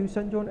of the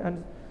fusion zone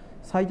and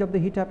size of the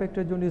heat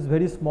affected zone is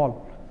very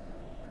small.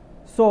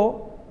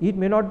 So, it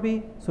may not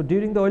be, so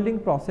during the welding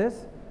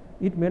process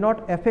it may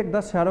not affect the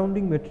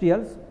surrounding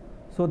materials.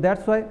 So, that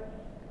is why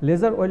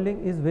laser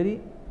welding is very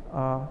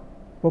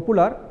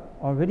popular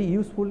or very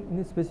useful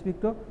in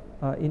specific to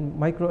in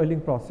micro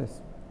welding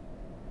process.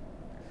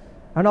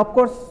 And of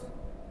course,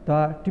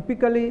 the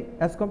typically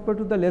as compared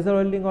to the laser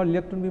welding or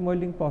electron beam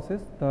welding process,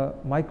 the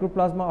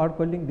microplasma arc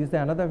welding, this is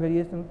another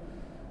variation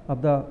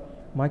of the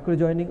micro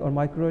joining or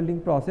micro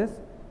welding process,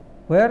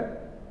 where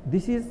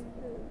this is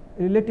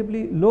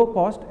relatively low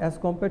cost as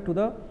compared to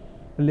the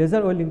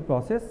laser welding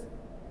process,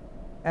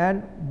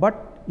 and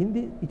but in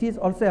the it is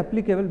also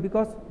applicable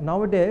because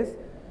nowadays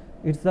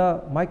it is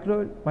the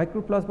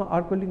microplasma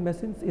arc welding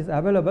machines is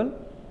available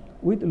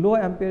with low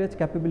amperage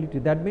capability.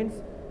 That means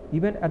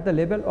even at the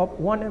level of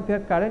 1 ampere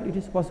current, it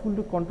is possible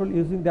to control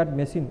using that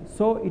machine.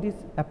 So, it is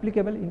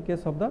applicable in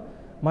case of the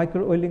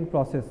micro welding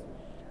process.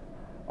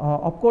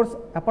 Of course,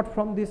 apart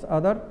from this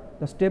other,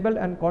 the stable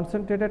and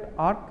concentrated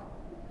arc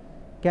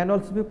can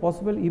also be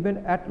possible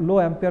even at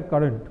low ampere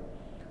current.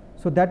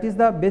 So, that is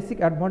the basic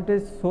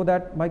advantage, so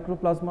that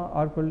microplasma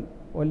arc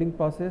welding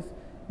process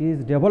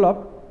is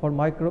developed for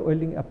micro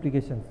welding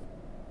applications.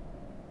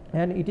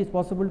 And it is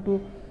possible to,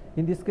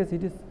 in this case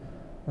it is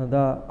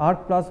the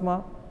arc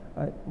plasma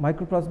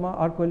microplasma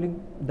arc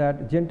welding,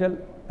 that gentle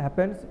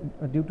happens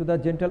due to the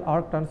gentle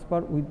arc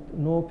transfer with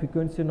no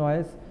frequency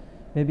noise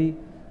maybe,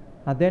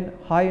 then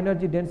high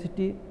energy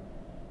density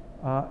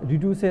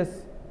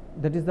reduces,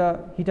 that is the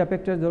heat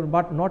affected zone,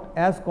 but not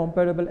as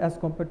comparable as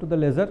compared to the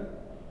laser.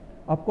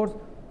 Of course,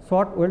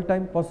 short weld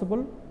time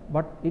possible,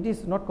 but it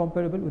is not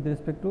comparable with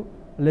respect to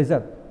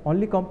laser,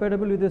 only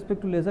comparable with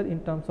respect to laser in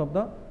terms of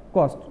the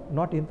cost,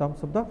 not in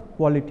terms of the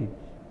quality.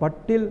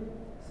 But till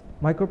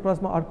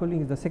microplasma arc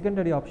welding is the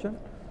secondary option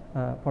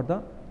for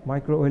the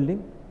micro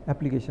welding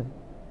application.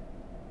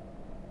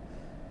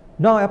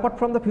 Now, apart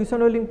from the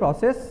fusion welding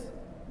process,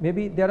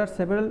 maybe there are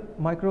several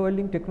micro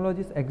welding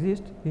technologies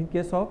exist in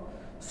case of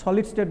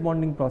solid state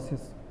bonding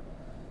process.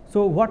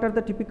 So, what are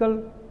the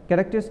typical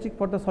characteristics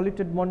for the solid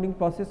state bonding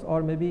process,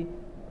 or maybe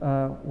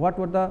what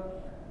were the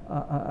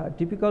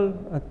typical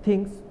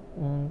things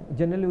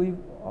generally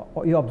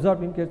we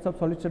observe in case of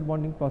solid state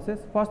bonding process?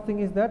 First thing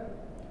is that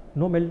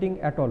no melting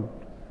at all.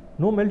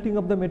 No melting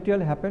of the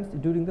material happens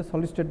during the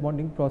solid state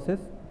bonding process,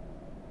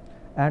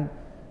 and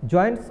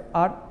joints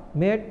are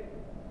made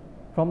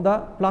from the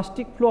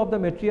plastic flow of the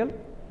material.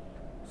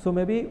 So,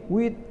 maybe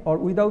with or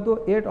without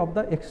the aid of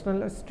the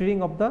external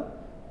stirring of the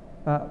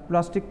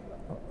plastic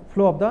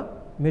flow of the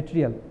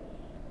material.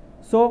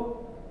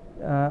 So,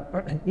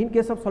 in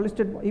case of solid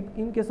state,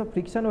 in case of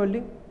friction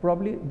welding,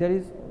 probably there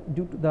is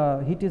due to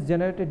the heat is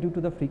generated due to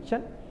the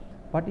friction,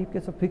 but in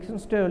case of friction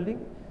state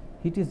welding,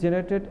 heat is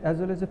generated as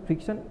well as the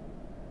friction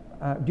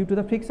due to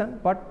the friction,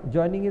 but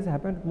joining is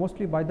happened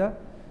mostly by the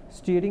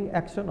steering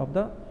action of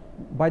the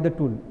by the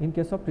tool in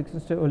case of friction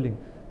stir welding.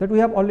 That we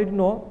have already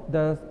know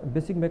the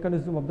basic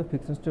mechanism of the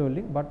friction stir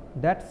welding, but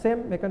that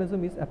same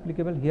mechanism is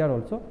applicable here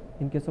also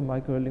in case of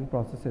micro welding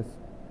processes.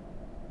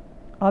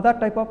 Other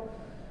type of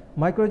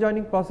micro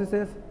joining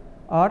processes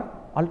are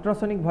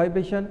ultrasonic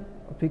vibration,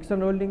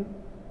 friction welding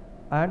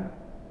and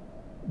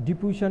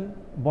diffusion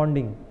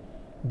bonding.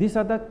 These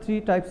are the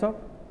three types of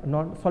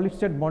non-solid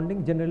state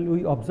bonding generally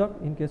we observe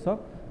in case of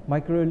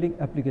micro welding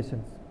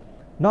applications.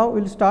 Now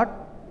we will start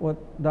with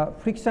the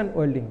friction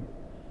welding.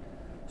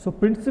 So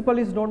principle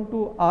is known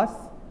to us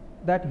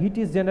that heat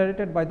is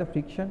generated by the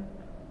friction,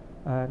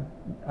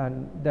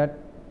 and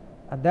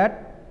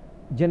that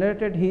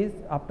generated heat,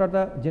 after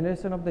the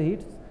generation of the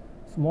heat,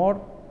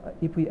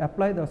 if we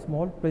apply the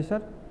small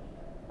pressure,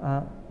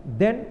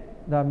 then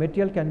the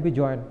material can be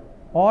joined,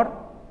 or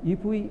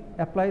if we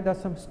apply the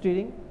some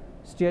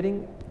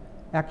steering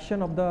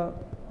action of the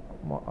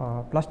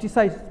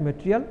plasticized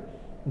material,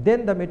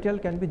 then the material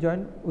can be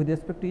joined with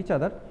respect to each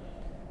other.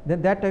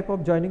 Then that type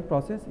of joining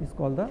process is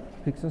called the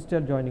friction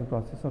stir joining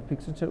process or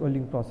friction stir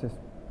welding process.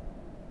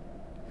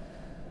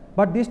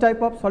 But this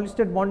type of solid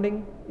state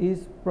bonding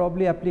is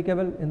probably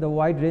applicable in the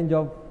wide range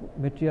of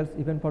materials,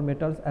 even for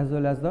metals as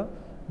well as the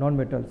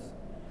non-metals.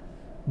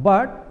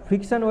 But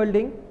friction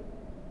welding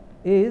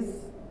is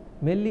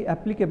mainly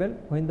applicable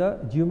when the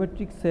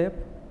geometric shape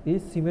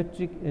is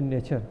symmetric in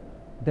nature.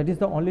 That is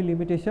the only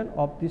limitation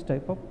of this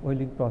type of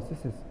welding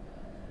processes.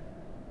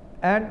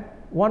 And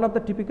one of the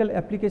typical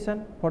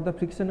application for the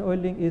friction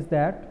welding is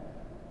that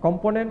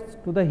components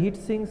to the heat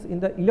sinks in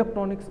the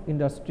electronics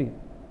industry.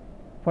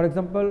 For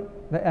example,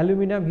 the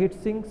aluminum heat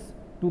sinks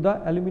to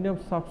the aluminum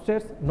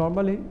substrates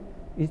normally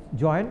is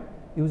joined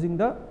using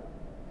the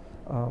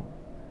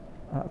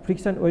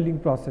friction welding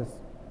process.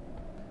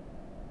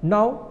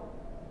 Now,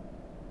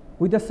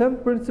 with the same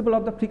principle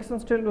of the friction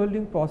stir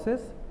welding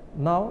process,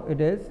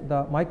 nowadays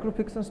the micro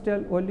friction stir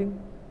welding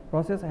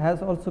process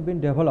has also been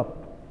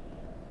developed.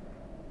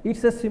 It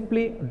is a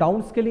simply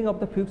downscaling of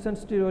the friction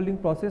stir welding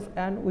process,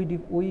 and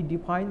we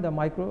define the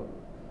micro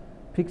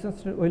friction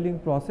stir welding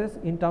process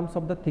in terms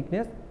of the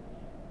thickness,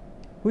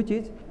 which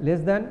is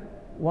less than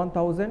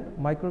 1000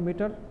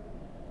 micrometer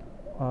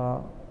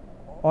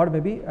or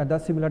maybe at the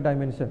similar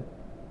dimension.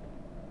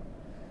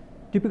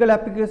 Typical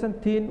application: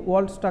 thin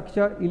wall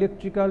structure,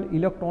 electrical,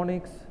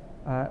 electronics,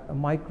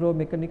 micro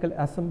mechanical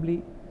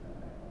assembly.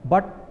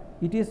 But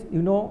it is,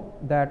 you know,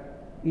 that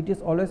it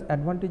is always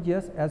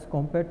advantageous as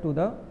compared to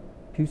the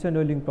friction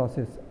welding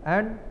process,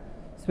 and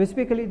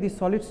specifically the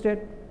solid state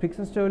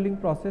friction stir welding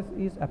process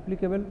is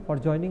applicable for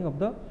joining of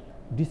the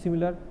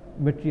dissimilar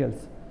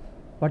materials.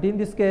 But in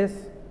this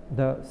case,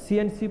 the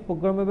CNC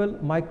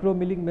programmable micro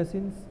milling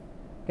machines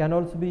can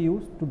also be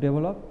used to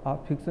develop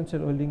friction stir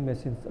welding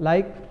machines.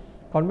 Like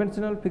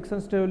conventional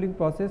friction stir welding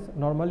process,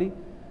 normally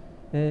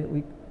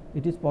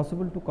it is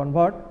possible to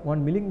convert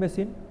one milling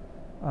machine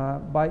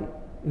by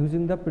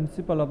using the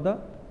principle of the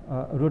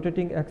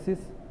rotating axis.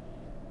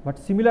 But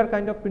similar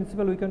kind of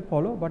principle we can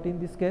follow, but in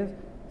this case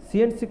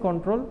CNC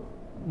control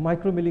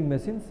micro milling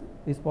machines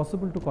is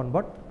possible to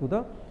convert to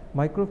the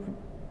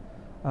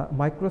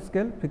micro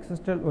scale friction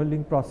stir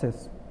welding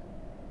process.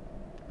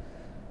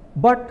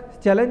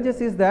 But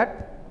challenges is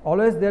that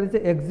always there is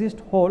a exist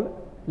hole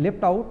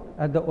left out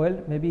at the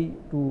weld. Maybe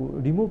to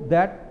remove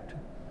that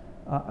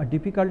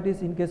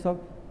difficulties in case of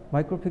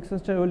micro friction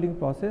stir welding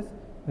process,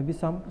 maybe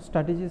some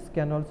strategies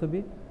can also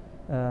be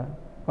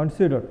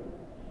considered.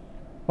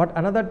 But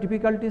another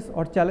difficulties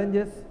or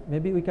challenges,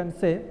 maybe we can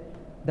say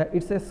that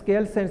it is a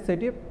scale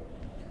sensitive,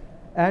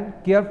 and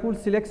careful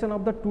selection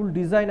of the tool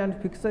design and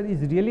fixture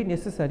is really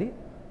necessary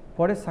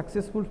for a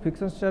successful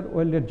friction stir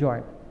welded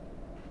joint.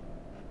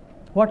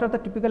 What are the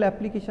typical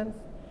applications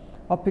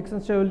of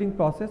friction stir welding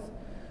process?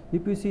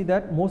 If you see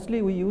that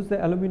mostly we use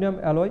the aluminum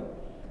alloy,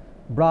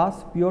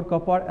 brass, pure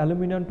copper,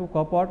 aluminum to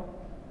copper,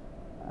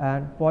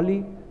 and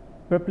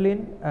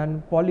polypropylene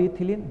and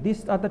polyethylene.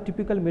 These are the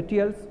typical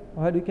materials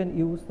where we can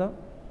use the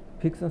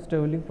friction stir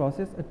welding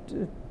process.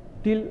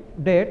 Till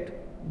date,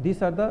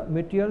 these are the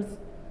materials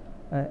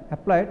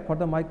applied for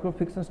the micro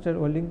friction stir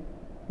welding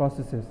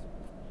processes.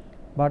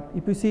 But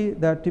if you see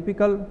the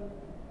typical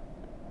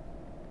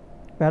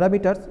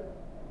parameters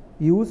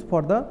used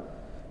for the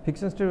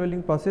friction stir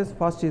welding process,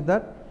 first is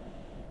that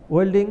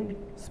welding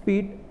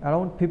speed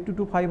around 50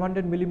 to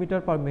 500 millimeter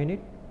per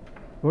minute,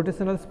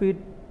 rotational speed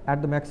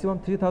at the maximum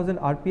 3000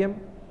 rpm,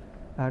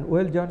 and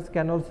weld joints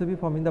can also be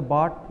formed in the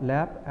bar,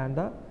 lap and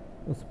the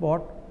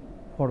spot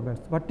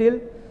formats. But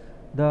till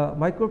the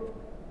micro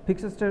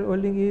friction stir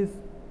welding is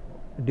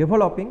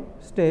developing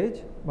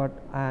stage, but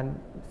and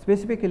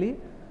specifically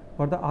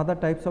for the other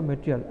types of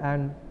material,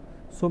 and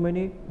so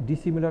many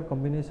dissimilar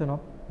combination of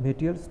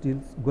materials still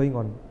going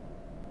on.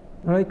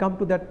 Now I come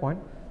to that point,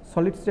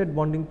 solid state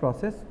bonding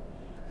process.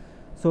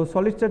 So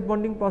solid state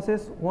bonding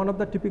process, one of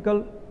the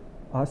typical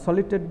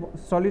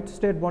solid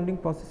state bonding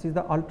process is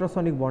the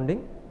ultrasonic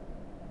bonding.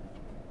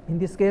 In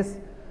this case,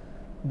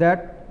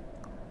 that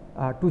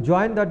to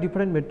join the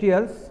different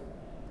materials,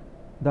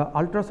 the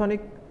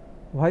ultrasonic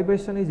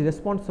vibration is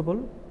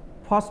responsible.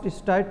 First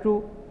is try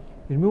to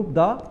remove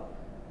the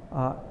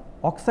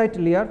oxide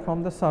layer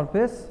from the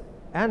surface,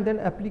 and then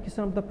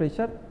application of the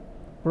pressure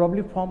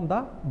probably form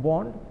the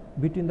bond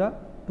between the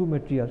two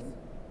materials.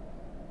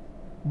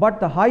 But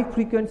the high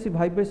frequency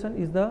vibration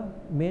is the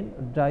main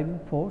driving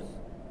force,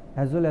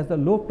 as well as the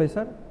low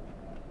pressure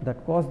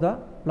that cause the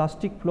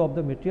plastic flow of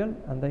the material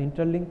and the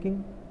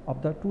interlinking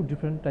of the two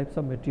different types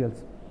of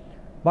materials.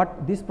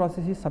 But this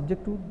process is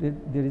subject to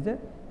there is a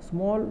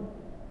small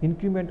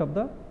increment of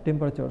the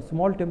temperature.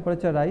 Small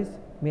temperature rise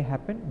may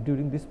happen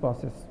during this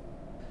process.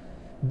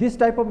 This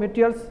type of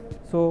materials,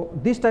 so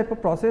this type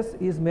of process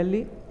is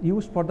mainly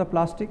used for the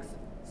plastics,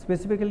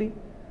 specifically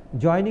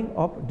joining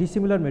of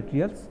dissimilar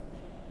materials,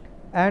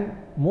 and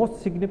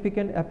most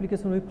significant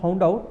application we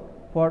found out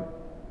for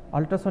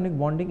ultrasonic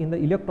bonding in the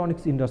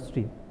electronics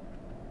industry.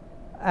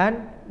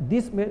 And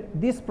this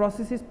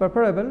process is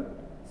preferable,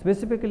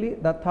 specifically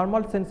the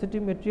thermal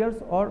sensitive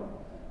materials or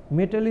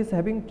metal is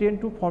having tend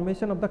to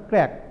formation of the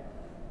crack.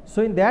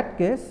 So in that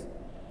case,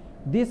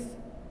 this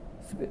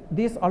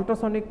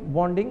ultrasonic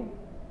bonding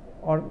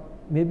or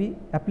may be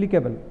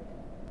applicable.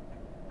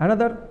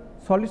 Another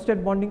solid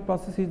state bonding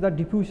process is the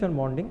diffusion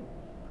bonding.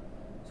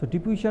 So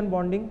diffusion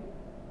bonding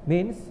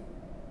means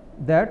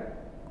that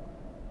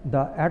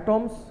the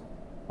atoms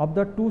of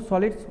the two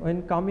solids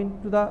when come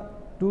into the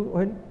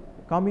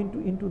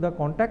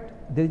contact,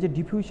 there is a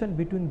diffusion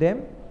between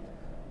them,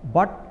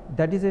 but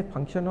that is a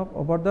function of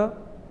over the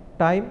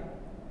time,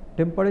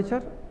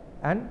 temperature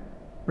and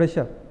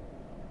pressure.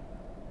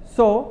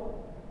 So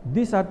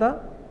these are the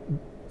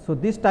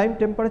this time,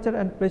 temperature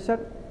and pressure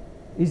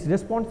is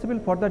responsible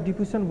for the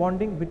diffusion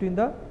bonding between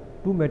the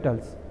two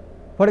metals.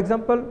 For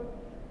example,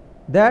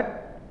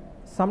 that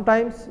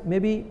sometimes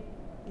maybe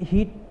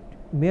heat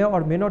may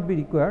or may not be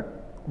required,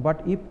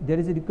 but if there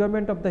is a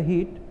requirement of the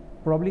heat,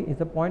 probably is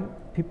the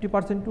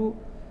 50% to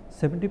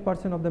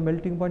 70% of the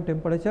melting point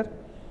temperature,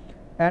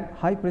 and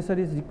high pressure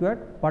is required,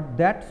 but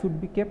that should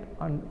be kept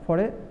for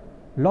a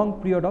long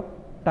period of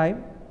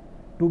time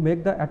to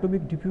make the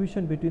atomic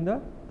diffusion between the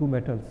two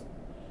metals.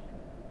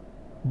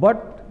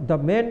 But the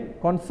main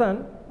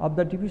concern of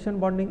the diffusion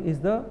bonding is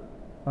the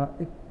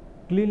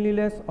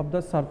cleanliness of the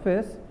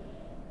surface,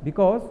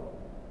 because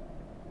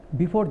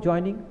before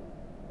joining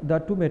the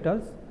two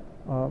metals,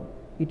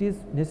 it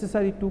is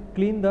necessary to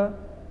clean the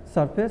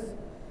surface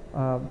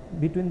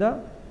between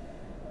the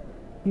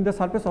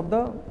surface of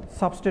the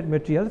substrate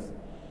materials,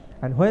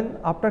 and when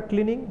after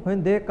cleaning,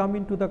 when they come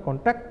into the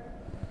contact,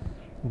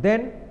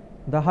 then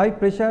the high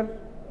pressure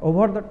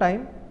over the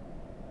time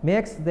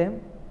makes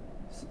them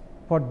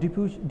for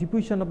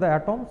diffusion of the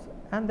atoms,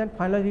 and then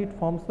finally it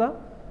forms the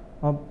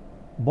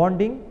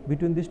bonding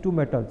between these two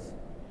metals.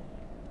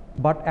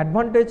 But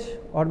advantage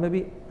or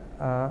maybe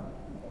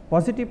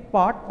positive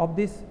part of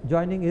this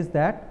joining is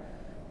that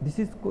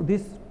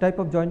this type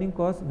of joining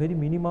cause very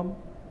minimum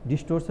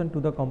distortion to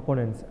the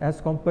components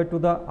as compared to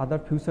the other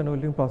fusion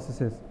welding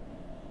processes.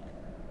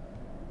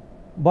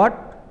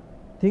 But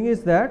thing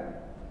is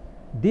that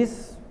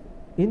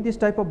in this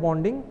type of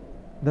bonding,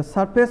 the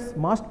surface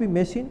must be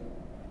machined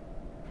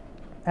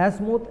as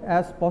smooth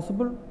as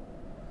possible,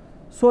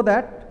 so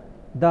that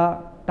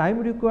the time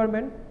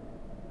requirement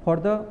for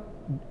the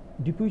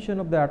diffusion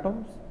of the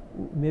atoms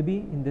maybe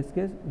in this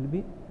case will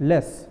be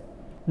less.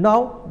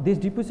 Now this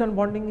diffusion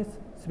bonding is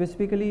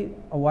specifically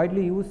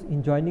widely used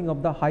in joining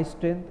of the high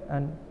strength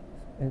and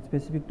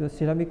specific to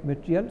ceramic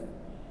materials,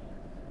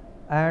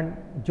 and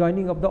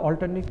joining of the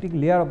alternating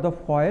layer of the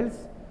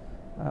foils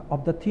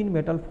of the thin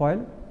metal foil,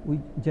 which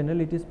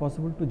generally it is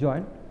possible to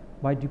join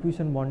by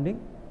diffusion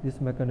bonding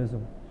this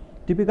mechanism.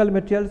 Typical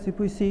materials, if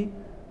we see,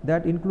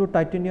 that include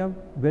titanium,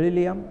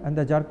 beryllium and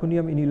the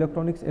zirconium in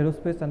electronics,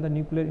 aerospace and the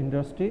nuclear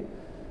industry.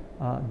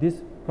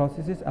 This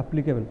process is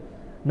applicable.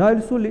 Now I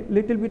will show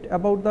little bit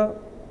about the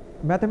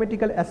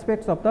mathematical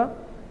aspects of the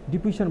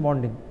diffusion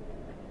bonding.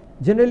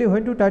 Generally,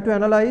 when to try to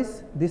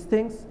analyze these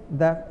things,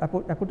 that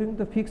according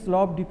to the fixed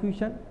law of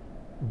diffusion,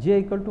 J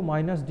equal to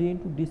minus d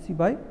into dc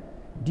by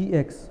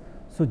dx.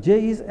 So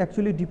J is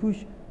actually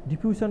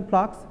diffusion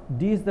flux,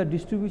 d is the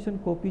distribution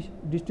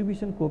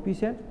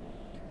coefficient,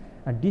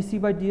 and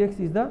dc by dx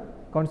is the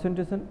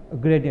concentration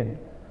gradient.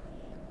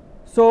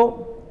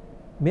 So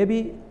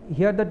maybe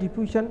here the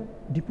diffusion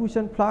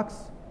flux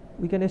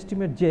we can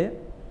estimate J.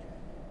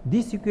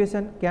 This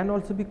equation can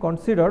also be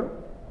considered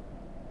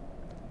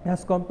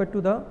as compared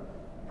to the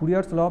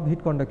Fourier's law of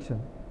heat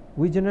conduction.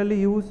 We generally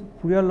use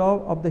Fourier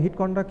law of the heat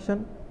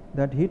conduction,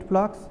 that heat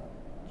flux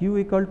Q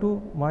equal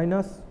to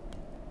minus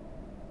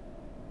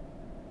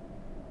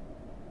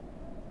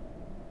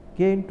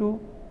K into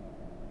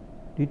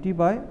dt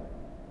by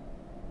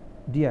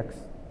dx.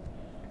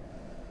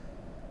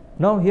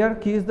 Now here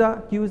Q is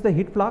the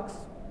heat flux,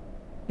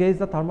 K is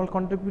the thermal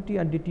conductivity,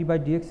 and dt by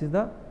dx is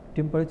the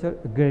temperature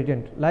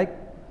gradient. Like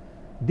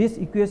this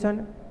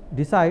equation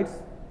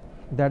decides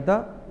that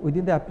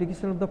within the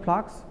application of the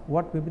flux,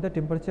 what may be the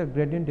temperature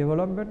gradient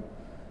development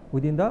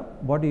within the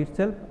body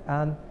itself,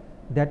 and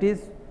that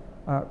is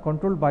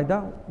controlled by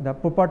the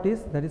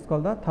properties that is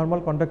called the thermal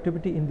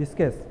conductivity in this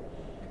case.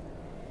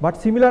 But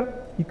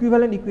similar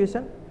equivalent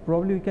equation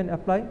probably we can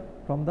apply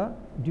from the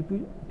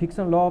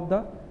Fiction law of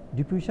the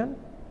diffusion,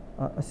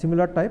 a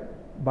similar type,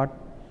 but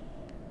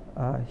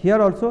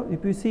here also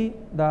if you see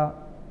the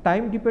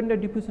time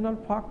dependent diffusional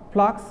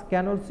flux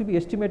can also be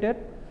estimated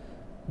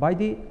by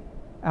the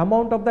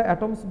amount of the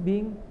atoms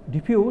being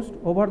diffused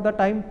over the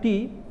time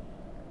t.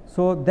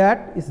 So,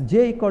 that is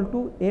J equal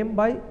to m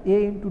by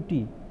A into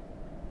T.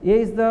 A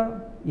is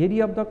the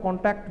area of the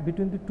contact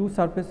between the two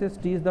surfaces,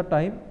 T is the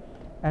time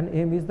and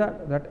m is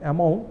that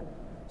amount.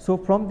 So,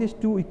 from these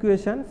two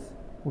equations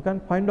we can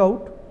find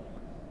out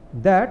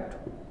that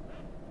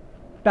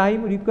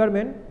time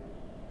requirement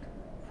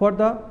for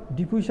the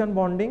diffusion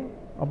bonding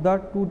of the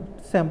two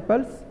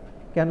samples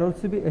can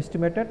also be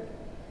estimated,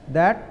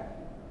 that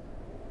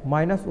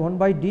minus 1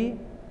 by d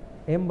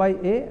m by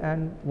A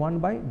and 1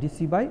 by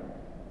dc by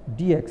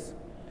dx.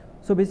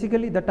 So,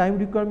 basically the time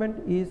requirement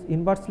is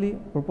inversely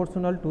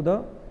proportional to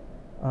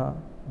the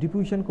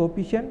diffusion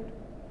coefficient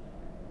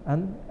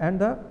and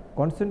the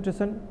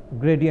concentration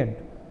gradient.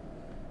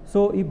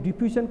 So, if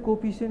diffusion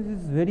coefficient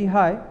is very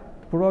high,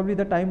 probably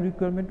the time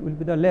requirement will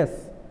be the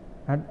less,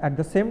 and at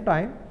the same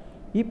time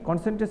if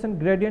concentration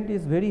gradient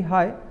is very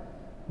high,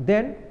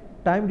 then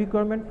time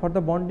requirement for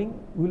the bonding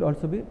will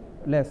also be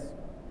less.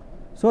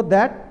 So,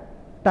 that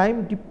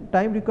time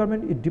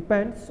requirement, it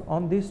depends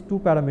on these two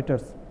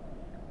parameters,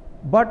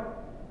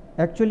 but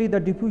actually the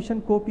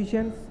diffusion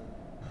coefficients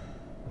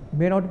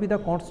may not be the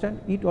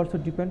constant, it also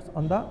depends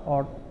on the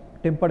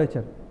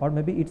temperature, or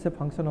maybe it is a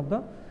function of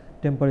the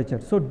temperature.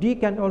 So, d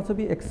can also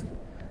be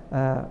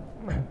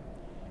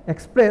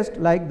expressed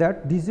like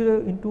that,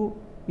 d0 into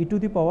e to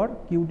the power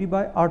qd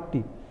by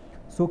RT.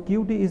 So,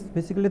 qd is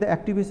basically the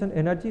activation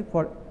energy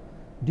for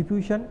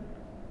diffusion,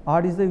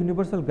 R is the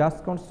universal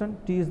gas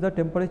constant, T is the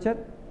temperature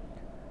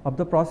of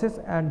the process,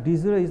 and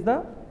d0 is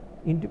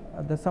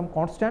the some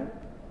constant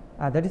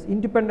that is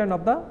independent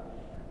of the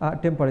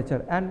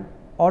temperature, and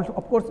also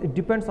of course it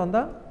depends on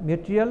the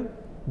material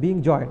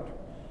being joined.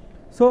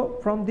 So,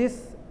 from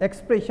this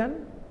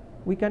expression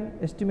we can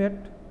estimate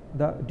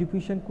the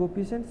diffusion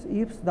coefficients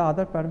if the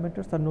other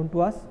parameters are known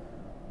to us,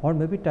 or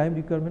maybe time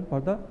requirement for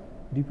the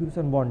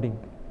diffusion bonding.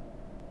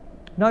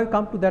 Now, we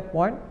come to that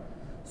point,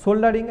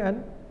 soldering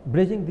and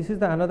brazing. This is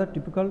the another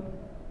typical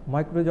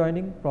micro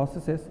joining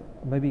processes,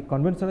 maybe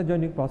conventional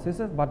joining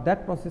processes, but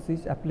that process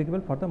is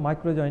applicable for the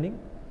micro joining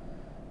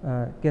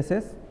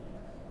cases.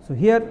 So,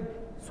 here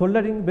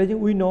soldering, brazing,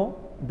 we know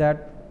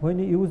that when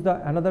you use the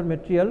another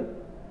material,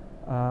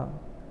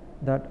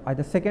 that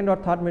either second or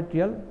third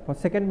material, for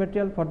second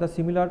material for the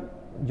similar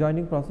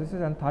joining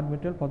processes and third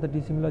material for the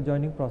dissimilar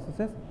joining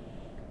processes.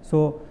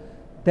 So,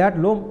 that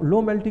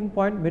low melting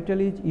point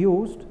material is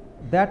used,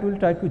 that will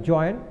try to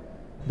join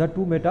the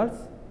two metals,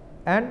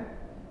 and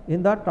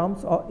in the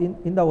terms of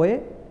in the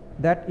way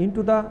that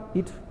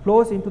it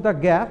flows into the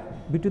gap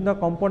between the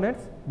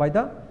components by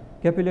the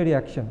capillary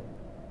action,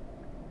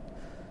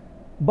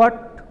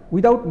 but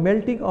without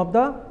melting of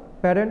the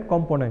parent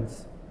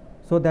components.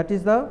 So, that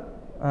is the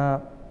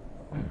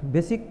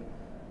basic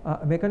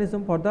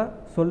mechanism for the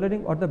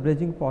soldering or the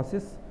brazing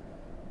process,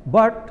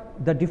 but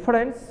the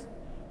difference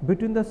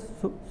between the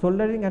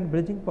soldering and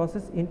brazing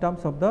process in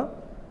terms of the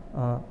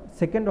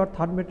second or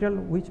third material,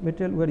 which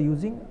material we are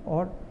using,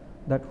 or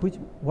that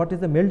what is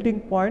the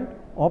melting point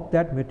of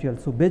that material.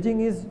 So,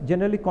 brazing is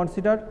generally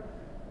considered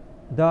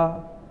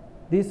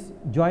this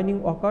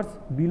joining occurs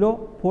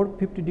below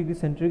 450 degree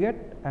centigrade,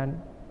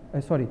 and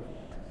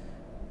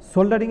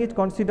soldering is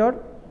considered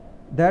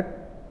that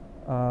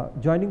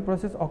joining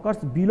process occurs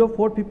below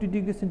 450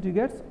 degree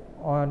centigrade,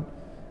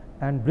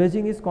 and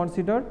brazing is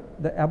considered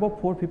the above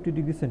 450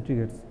 degree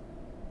centigrade.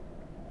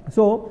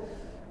 So,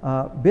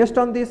 based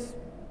on this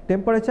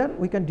temperature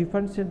we can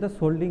differentiate the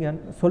soldering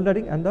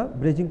and the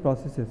brazing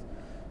processes.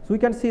 So, we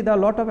can see the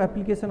lot of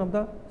application of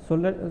the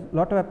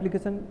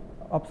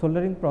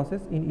soldering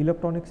process in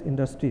electronics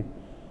industry,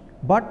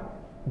 but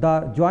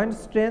the joint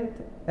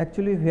strength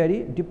actually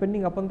vary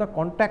depending upon the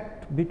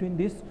contact between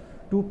these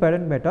two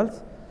parent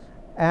metals,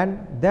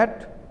 and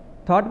that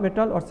third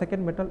metal or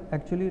second metal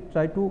actually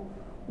try to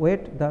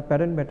weight the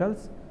parent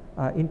metals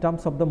in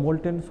terms of the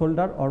molten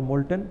solder or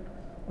molten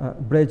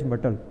braze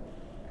metal.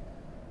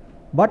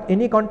 But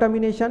any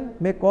contamination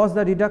may cause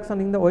the reduction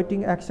in the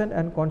weighting action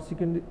and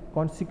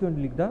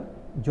consequently the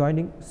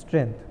joining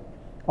strength.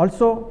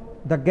 Also,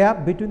 the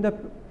gap between the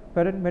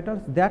parent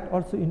metals, that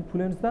also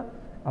influence the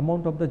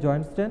amount of the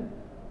joint strength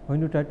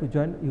when you try to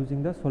join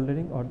using the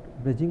soldering or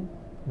brazing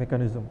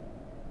mechanism.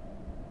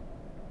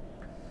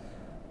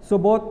 So,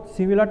 both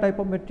similar type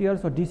of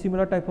materials or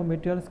dissimilar type of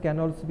materials can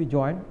also be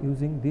joined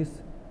using this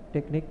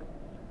technique,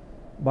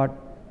 but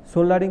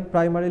soldering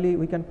primarily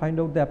we can find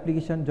out the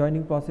application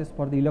joining process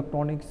for the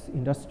electronics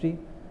industry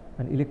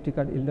and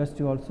electrical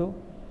industry also,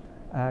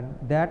 and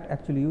that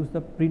actually use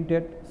the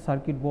printed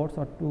circuit boards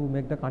or to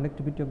make the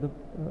connectivity of the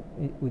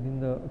within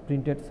the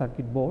printed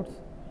circuit boards.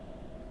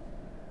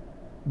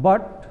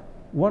 But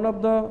one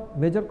of the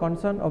major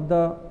concern of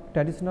the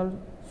traditional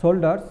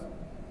solders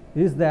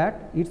is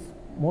that it's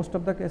most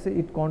of the cases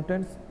it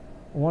contains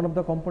one of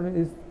the component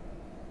is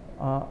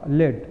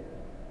lead.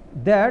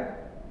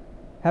 that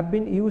have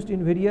been used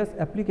in various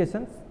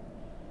applications,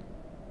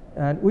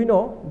 and we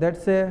know that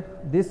say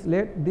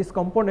this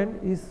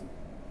component is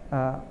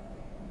a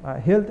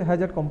health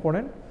hazard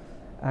component,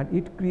 and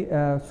it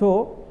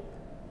so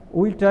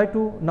we try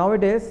to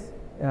nowadays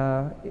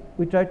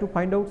we try to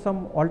find out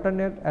some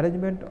alternate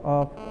arrangement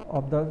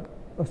of the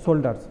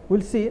solidars. We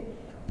will see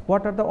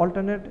what are the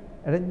alternate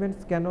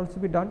arrangements can also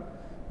be done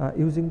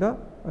using the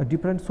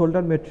different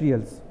solder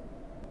materials.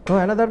 Now,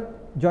 another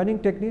joining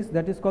techniques,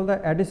 that is called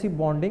the adhesive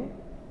bonding.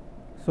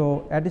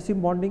 So,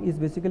 adhesive bonding is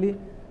basically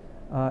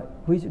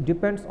which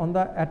depends on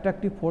the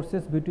attractive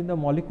forces between the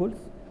molecules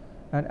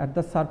and at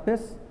the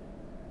surface,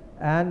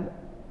 and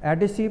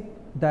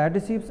the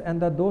adhesives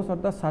and those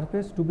of the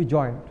surface to be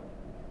joined.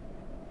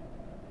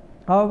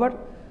 However,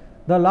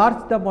 the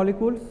larger the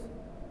molecules,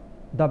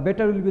 the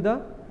better will be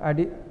the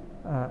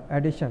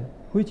adhesion,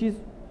 which is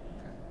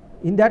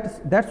in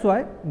that's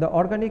why the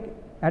organic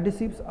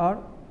adhesives are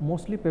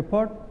mostly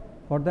preferred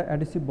for the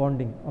adhesive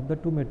bonding of the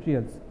two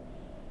materials.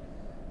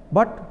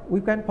 But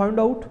we can find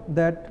out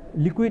that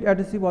liquid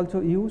adhesive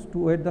also used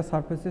to aid the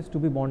surfaces to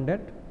be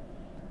bonded,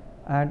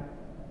 and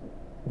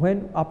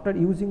when after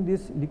using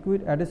these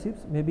liquid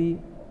adhesives,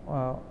 maybe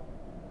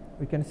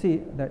we can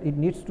see that it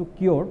needs to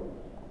cure,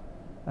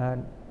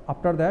 and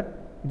after that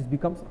it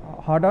becomes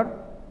harder,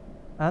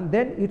 and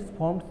then it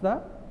forms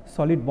the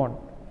solid bond.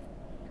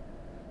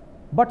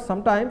 But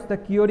sometimes the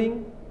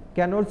curing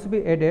can also be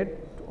aided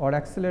or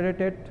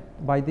accelerated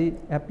by the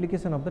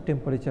application of the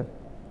temperature.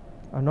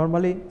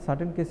 Normally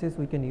certain cases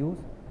we can use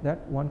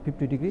that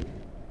 150°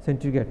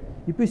 centigrade.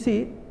 If we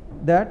see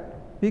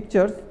that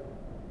pictures,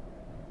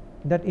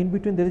 that in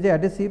between there is a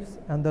adhesives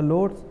and the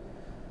loads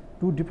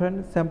two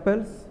different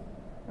samples,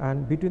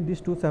 and between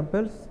these two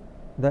samples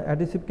the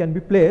adhesive can be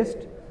placed,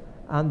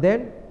 and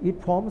then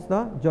it forms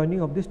the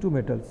joining of these two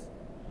metals.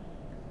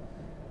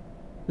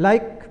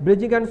 Like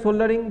bridging and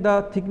soldering,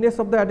 the thickness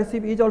of the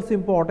adhesive is also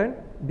important,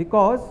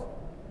 because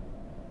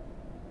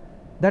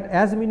that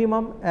as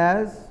minimum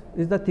as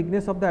is the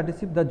thickness of the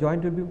adhesive, the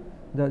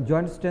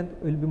joint strength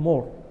will be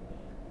more.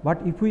 But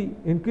if we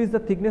increase the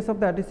thickness of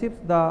the adhesives,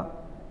 the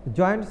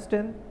joint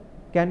strength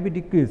can be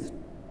decreased.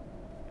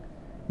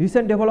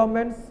 Recent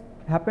developments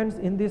happens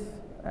in this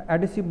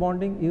adhesive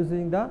bonding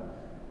using the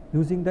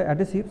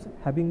adhesives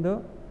having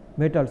the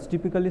metals,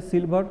 typically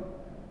silver,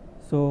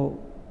 so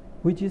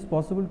which is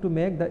possible to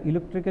make the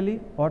electrically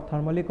or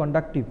thermally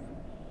conductive.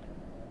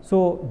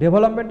 So,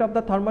 development of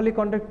the thermally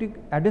conductive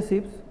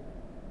adhesives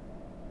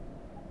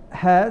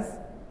has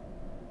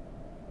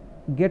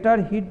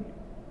greater heat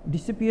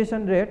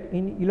dissipation rate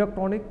in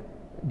electronic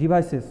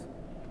devices.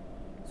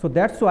 So,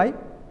 that is why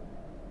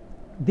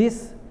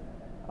these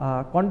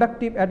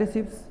conductive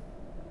adhesives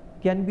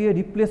can be a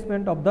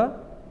replacement of the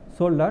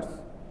solders,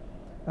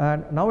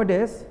 and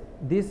nowadays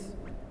this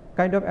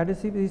kind of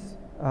adhesive is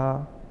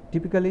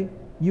typically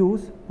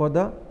used for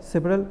the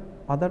several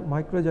other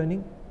micro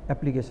joining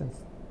applications.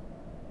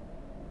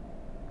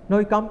 Now,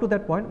 we come to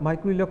that point,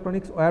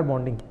 microelectronics wire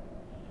bonding.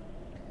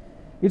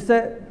 It is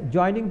a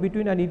joining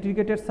between an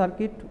integrated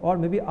circuit or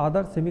maybe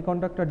other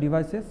semiconductor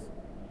devices,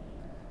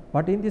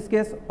 but in this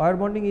case wire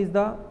bonding is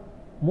the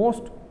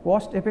most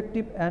cost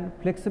effective and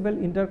flexible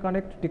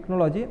interconnect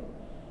technology.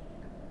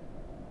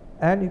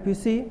 And if you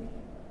see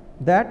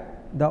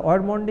that the wire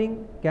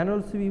bonding can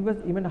also be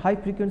used even high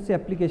frequency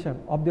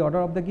application of the order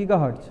of the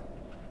gigahertz.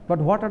 But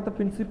what are the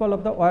principle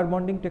of the wire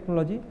bonding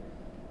technology?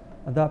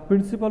 The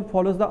principle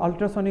follows the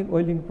ultrasonic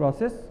welding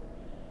process,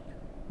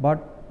 but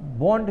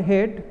bond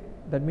head,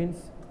 that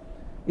means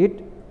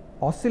it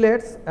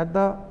oscillates at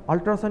the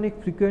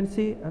ultrasonic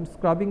frequency and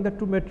scrubbing the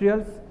two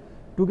materials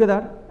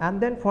together and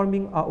then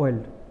forming a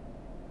weld.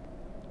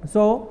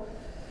 So,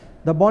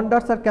 the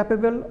bonders are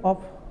capable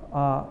of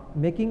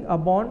making a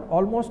bond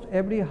almost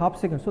every half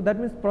second. So, that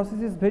means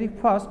process is very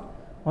fast,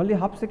 only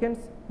half seconds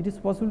it is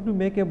possible to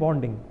make a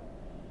bonding.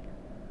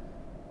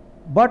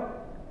 But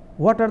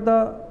what are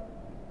the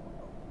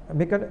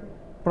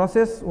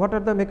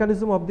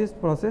mechanism of this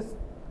process?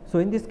 So,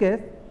 in this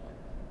case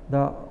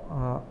the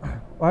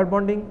wire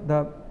bonding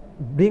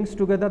brings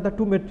together the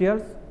two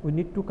materials, we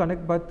need to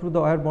connect through the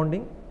wire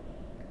bonding,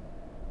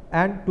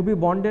 and to be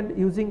bonded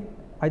using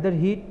either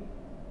heat,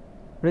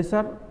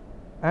 pressure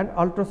and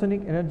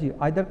ultrasonic energy,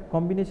 either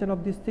combination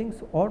of these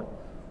things, or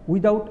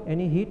without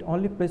any heat,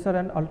 only pressure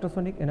and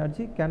ultrasonic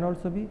energy can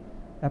also be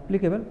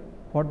applicable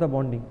for the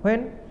bonding.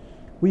 When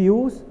we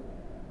use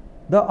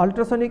the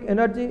ultrasonic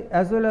energy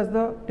as well as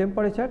the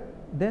temperature,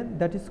 then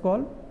that is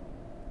called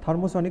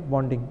thermosonic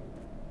bonding.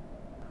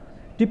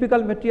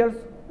 Typical materials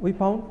we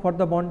found for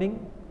the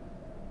bonding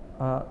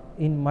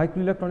in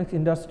microelectronics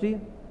industry,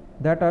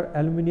 that are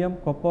aluminum,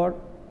 copper,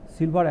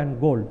 silver and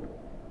gold.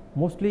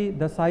 Mostly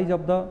the size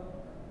of the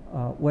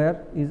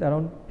wire is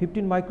around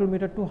 15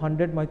 micrometer to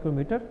 100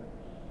 micrometer,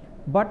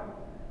 but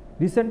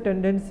recent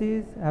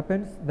tendencies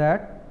happens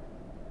that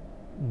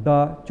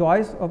the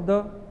choice of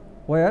the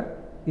wire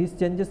is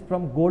changes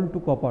from gold to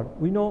copper.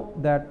 We know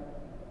that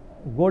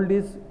gold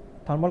is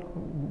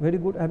very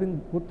good,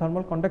 having good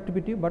thermal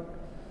conductivity, but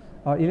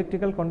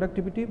electrical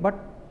conductivity, but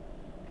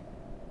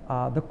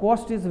the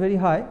cost is very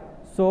high.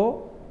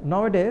 So,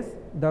 nowadays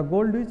the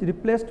gold is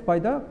replaced by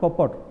the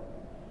copper.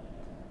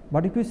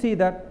 But if you see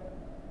that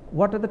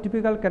what are the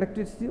typical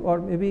characteristics or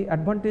maybe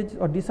advantage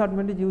or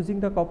disadvantage using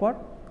the copper,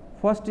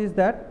 first is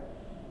that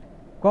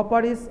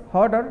copper is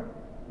harder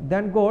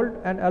than gold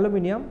and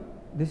aluminum.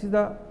 This is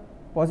the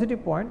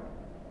positive point,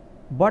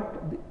 but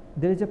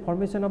there is a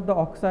formation of the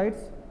oxides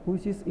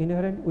which is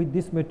inherent with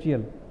this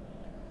material.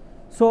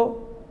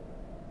 So,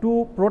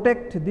 to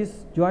protect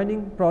this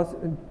joining process,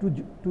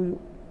 to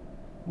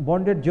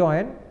bonded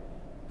joint,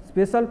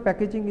 special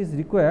packaging is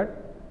required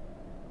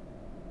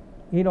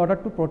in order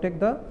to protect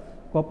the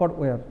copper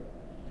wire.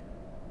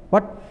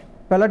 But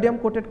palladium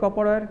coated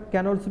copper wire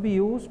can also be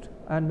used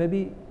and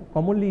maybe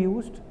commonly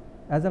used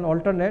as an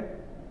alternate,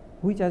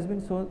 which has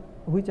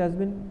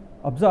been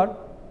observed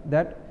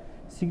that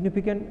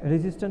significant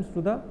resistance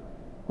to the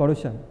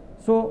corrosion.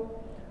 So,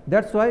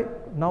 that is why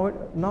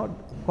now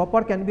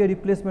copper can be a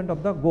replacement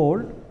of the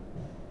gold,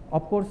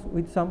 of course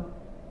with some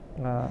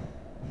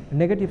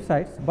negative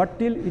sides, but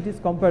still it is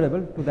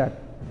comparable to that.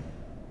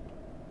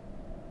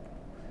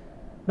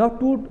 Now,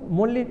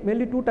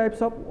 mainly two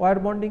types of wire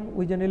bonding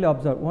we generally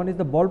observe. One is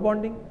the ball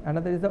bonding,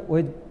 another is the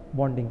wedge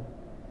bonding.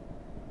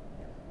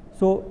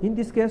 So, in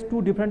this case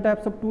two different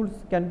types of tools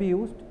can be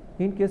used.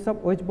 In case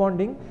of wedge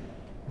bonding,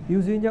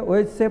 using a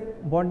wedge shape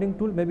bonding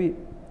tool, maybe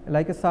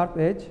like a sharp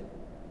edge,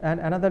 and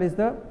another is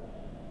the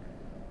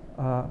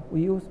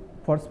we use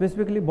for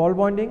specifically ball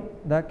bonding.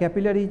 The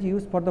capillary is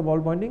used for the ball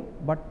bonding,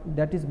 but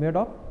that is made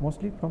of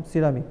mostly from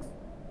ceramics.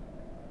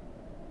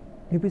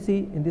 If you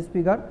see in this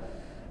figure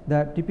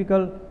the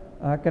typical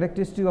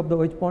characteristic of the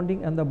wedge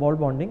bonding and the ball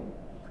bonding.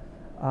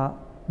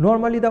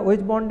 Normally the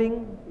wedge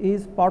bonding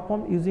is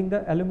performed using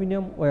the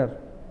aluminum wire,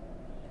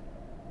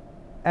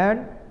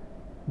 and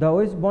the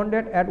wedge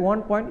bonded at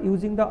one point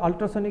using the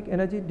ultrasonic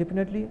energy.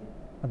 Definitely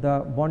the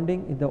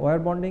bonding in the wire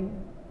bonding,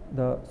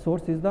 the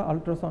source is the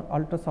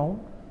ultrasound,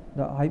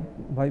 the high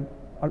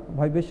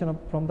vibration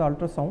from the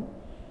ultrasound.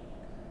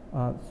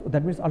 So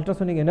that means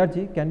ultrasonic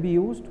energy can be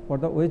used for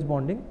the wedge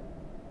bonding.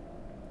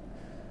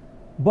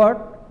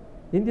 But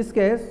in this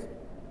case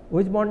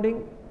wedge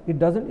bonding, it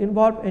does not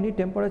involve any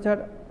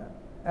temperature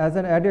as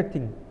an added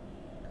thing.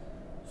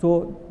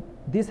 So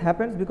this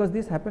happens because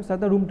this happens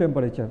at the room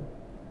temperature,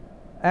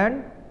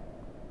 and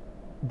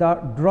the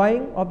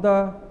drying of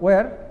the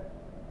wire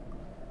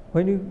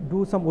when you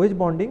do some wedge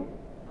bonding,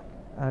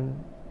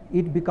 and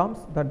it becomes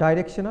the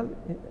directional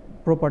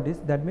properties.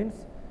 That means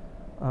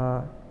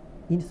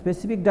in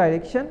specific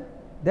direction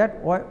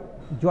that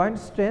joint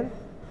strength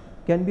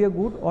can be a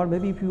good, or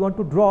maybe if you want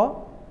to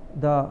draw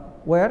the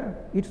wire,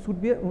 it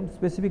should be in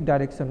specific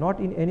direction, not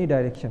in any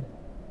direction.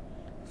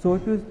 So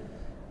if you,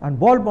 and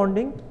ball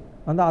bonding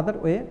on the other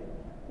way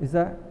is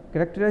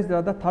characterized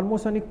by the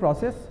thermosonic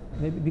process,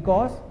 maybe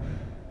because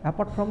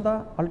apart from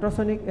the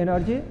ultrasonic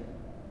energy,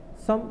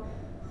 some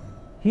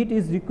heat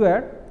is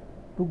required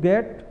to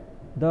get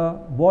the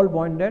ball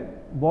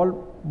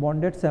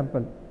bonded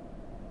sample.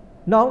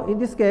 Now in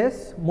this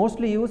case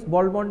mostly use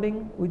ball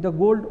bonding with the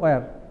gold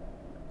wire,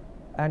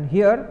 and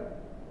here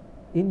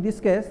in this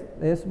case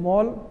a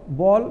small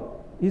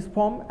ball is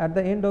formed at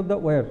the end of the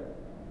wire,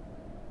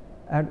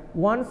 and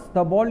once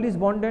the ball is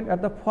bonded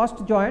at the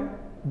first joint,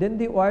 then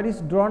the wire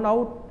is drawn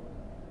out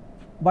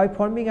by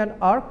forming an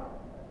arc,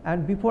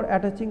 and before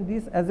attaching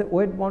this as a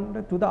weight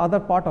bond to the other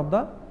part of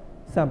the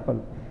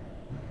sample.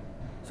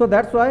 So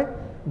that is why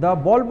the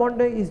ball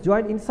bonding is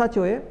joined in such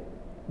a way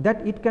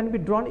that it can be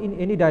drawn in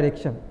any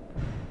direction,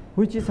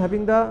 which is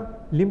having the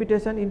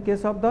limitation in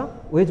case of the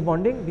wedge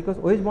bonding, because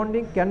wedge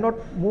bonding cannot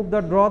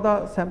draw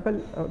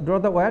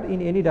the wire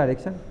in any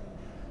direction.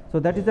 So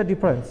that is the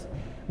difference.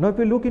 Now if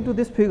you look into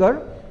this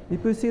figure,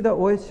 if you see the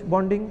wedge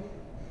bonding,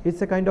 it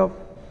is a kind of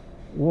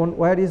one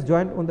wire is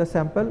joined on the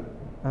sample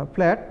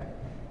flat,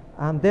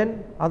 and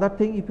then other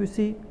thing, if you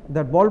see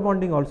that ball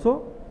bonding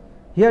also,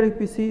 here if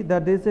you see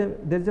that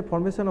there is a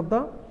formation of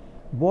the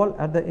ball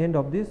at the end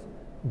of this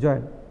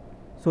joint.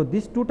 So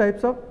these two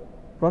types of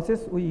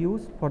process we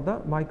use for the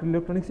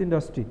microelectronics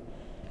industry.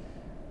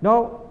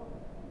 Now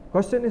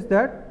question is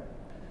that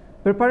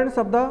preference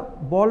of the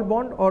ball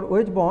bond or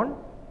wedge bond,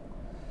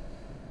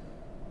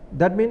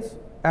 that means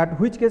at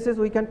which cases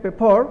we can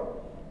prefer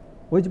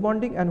wedge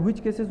bonding and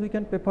which cases we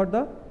can prefer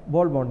the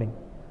ball bonding.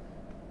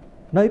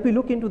 Now if you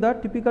look into the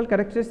typical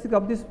characteristic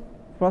of this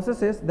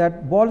processes,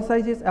 that ball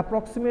size is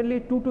approximately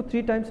 2 to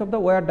 3 times of the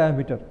wire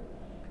diameter,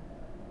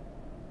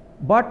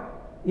 but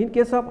in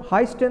case of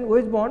high strength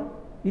wedge bond,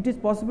 it is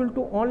possible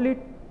to only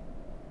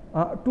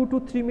 2 to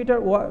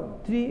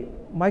 3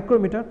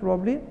 micrometer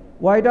probably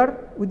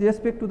wider with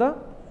respect to the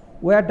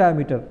wire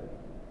diameter.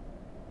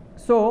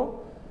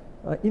 So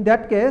in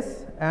that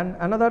case, and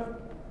another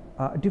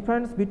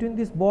difference between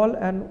this ball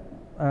and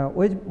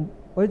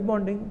wedge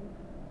bonding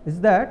is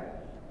that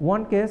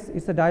one case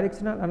is a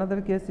directional, another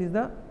case is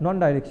the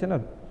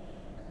non-directional.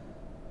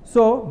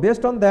 So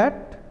based on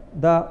that,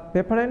 the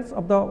preference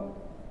of the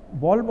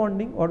ball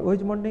bonding or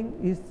wedge bonding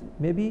is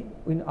maybe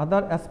in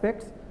other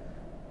aspects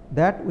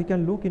that we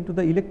can look into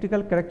the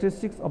electrical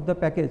characteristics of the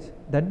package.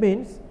 That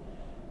means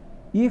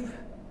if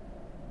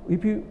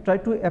you try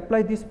to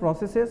apply these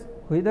processes,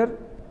 whether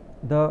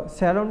the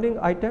surrounding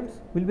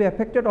items will be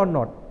affected or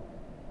not.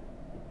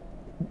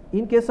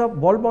 In case of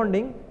ball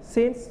bonding,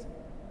 since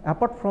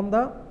apart from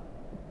the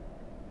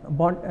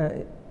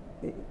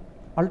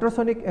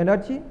ultrasonic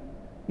energy,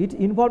 it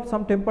involves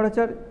some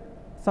temperature,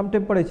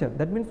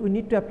 that means we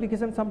need to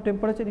application some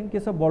temperature in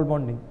case of ball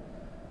bonding,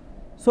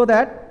 so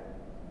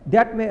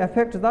that may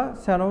affect the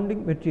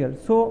surrounding material.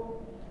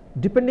 So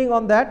depending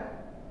on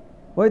that,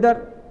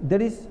 whether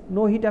there is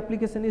no heat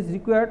application is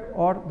required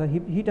or the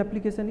heat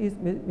application is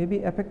may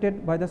be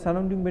affected by the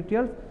surrounding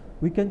materials,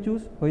 we can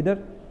choose whether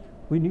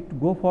we need to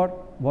go for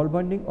ball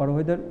bonding or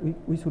whether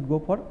we should go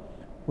for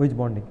wedge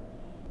bonding.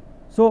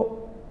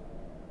 So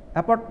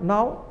apart,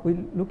 now we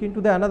will look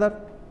into the another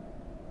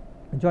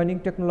joining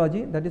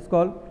technology, that is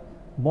called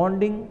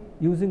bonding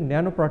using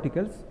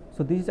nanoparticles.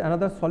 So this is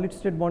another solid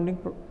state bonding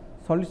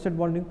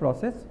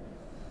process.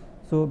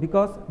 So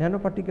because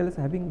nanoparticles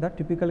having the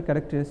typical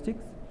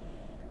characteristics,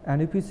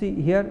 and if you see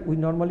here, we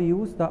normally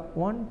use the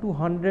 1 to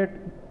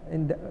 100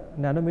 in the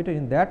nanometer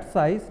in that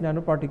size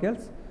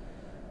nanoparticles.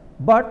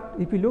 But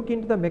if you look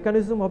into the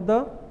mechanism of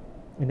the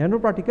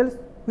nanoparticles,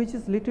 which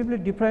is little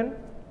bit different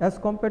as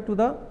compared to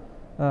the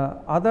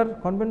other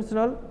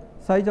conventional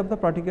size of the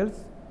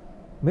particles.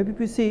 Maybe if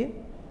you see,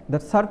 the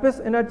surface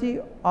energy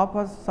of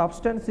a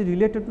substance is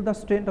related to the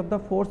strength of the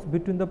force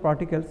between the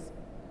particles.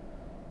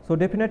 So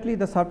definitely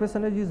the surface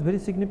energy is very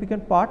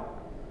significant part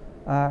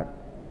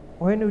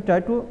when we try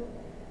to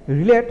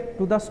relate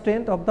to the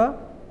strength of the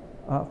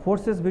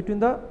forces between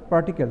the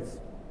particles.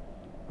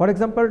 For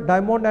example,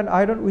 diamond and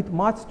iron with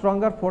much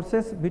stronger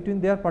forces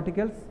between their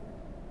particles,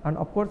 and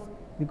of course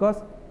because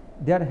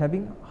they are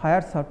having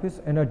higher surface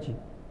energy.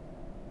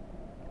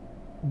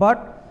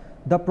 But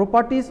the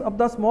properties of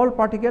the small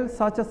particles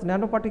such as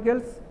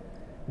nanoparticles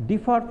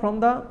differ from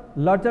the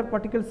larger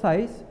particle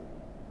size,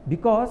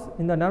 because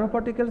in the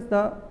nanoparticles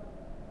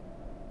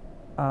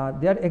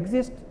there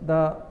exists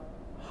the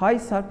high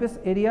surface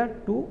area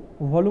to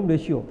volume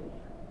ratio,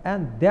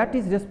 and that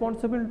is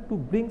responsible to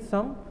bring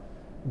some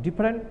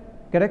different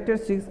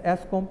characteristics as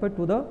compared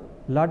to the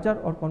larger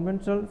or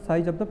conventional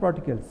size of the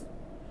particles.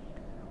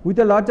 With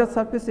a larger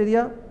surface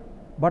area,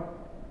 but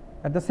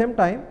at the same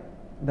time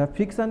the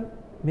friction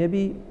may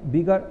be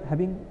bigger,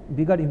 having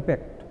bigger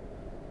impact.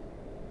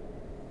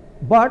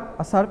 But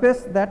a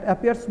surface that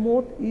appears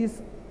smooth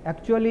is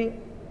actually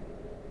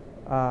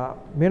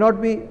may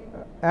not be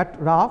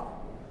at rough,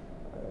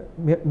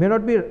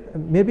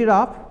 may be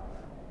rough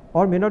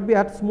or may not be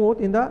at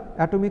smooth in the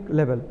atomic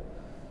level.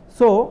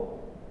 So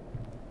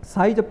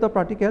size of the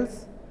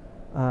particles,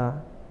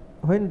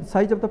 when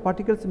size of the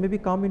particles may be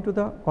come into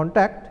the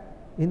contact,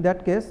 in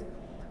that case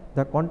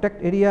the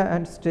contact area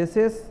and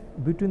stresses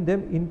between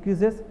them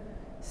increases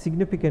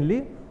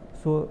significantly.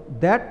 So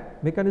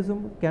that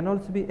mechanism can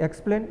also be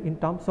explained in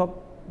terms of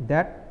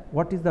that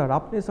what is the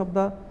roughness of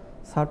the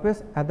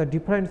surface at the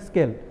different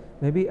scale,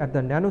 maybe at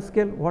the nano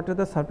scale what is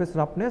the surface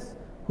roughness,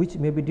 which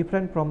may be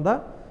different from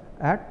the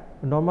at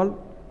normal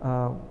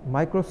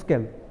micro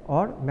scale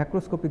or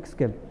macroscopic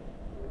scale.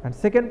 And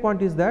second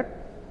point is that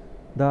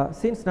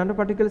since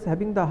nanoparticles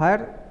having the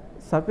higher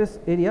surface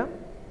area,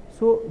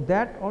 so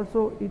that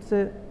also it's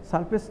a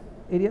surface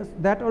area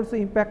that also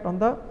impact on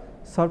the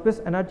surface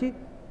energy.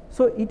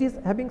 So it is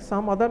having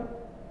some other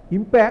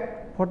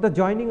impact for the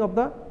joining of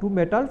the two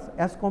metals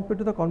as compared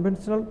to the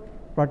conventional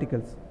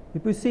particles.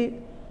 If we see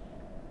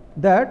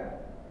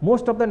that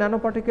most of the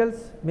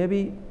nanoparticles may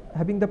be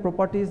having the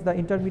properties the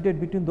intermediate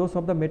between those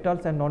of the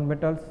metals and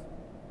non-metals,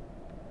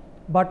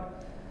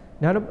 but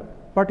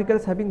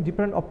nanoparticles having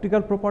different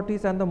optical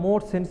properties and the more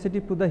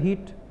sensitive to the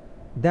heat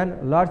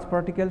than large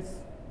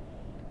particles.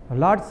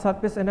 Large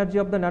surface energy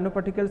of the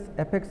nanoparticles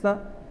affects the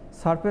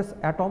surface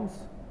atoms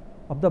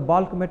of the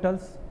bulk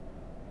metals.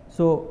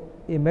 So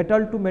a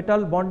metal to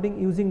metal bonding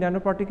using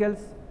nanoparticles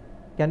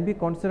can be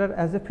considered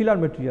as a filler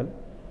material.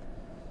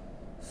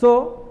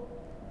 So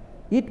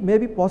it may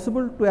be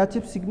possible to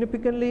achieve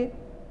significantly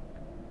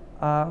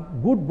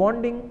good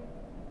bonding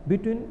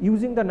between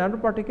using the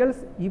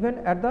nanoparticles even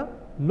at the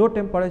low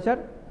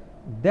temperature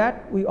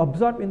that we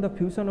observe in the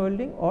fusion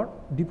welding or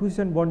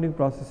diffusion bonding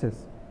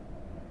processes.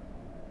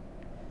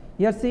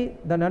 Here see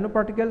the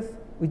nanoparticles,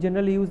 we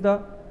generally use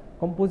the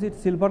composite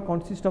silver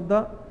consist of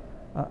the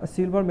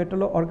silver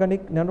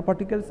metallo-organic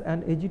nanoparticles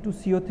and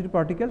Ag2CO3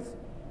 particles,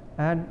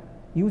 and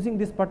using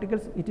these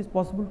particles it is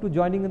possible to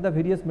joining in the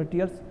various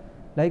materials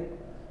like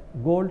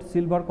gold,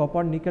 silver,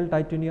 copper, nickel,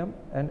 titanium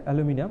and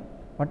aluminum.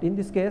 But in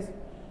this case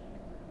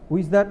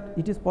with that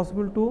it is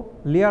possible to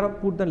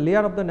put the layer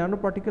of the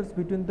nanoparticles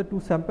between the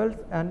two samples,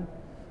 and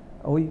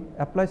we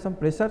apply some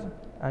pressure,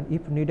 and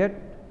if needed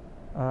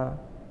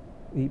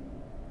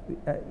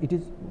it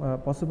is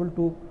possible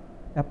to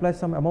apply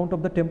some amount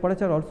of the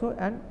temperature also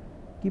and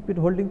keep it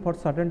holding for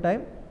certain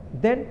time.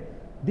 Then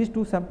these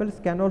two samples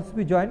can also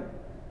be joined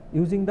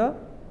using the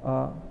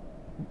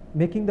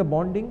making the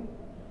bonding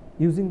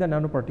using the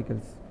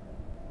nanoparticles.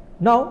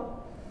 Now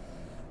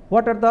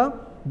what are the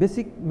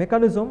basic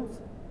mechanisms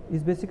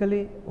is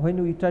basically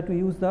when we try to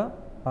use the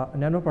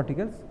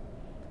nanoparticles.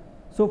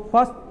 So,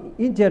 first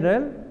in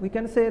general we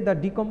can say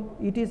that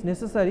it is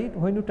necessary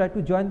when you try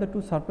to join the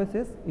two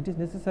surfaces, it is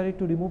necessary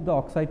to remove the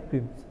oxide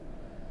films,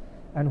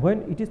 and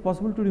when it is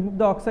possible to remove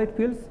the oxide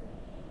films,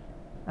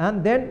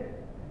 and then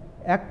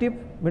active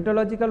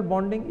metallurgical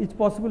bonding is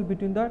possible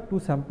between the two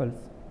samples,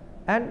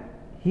 and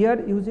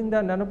here using the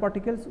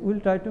nanoparticles we will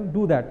try to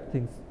do that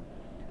things.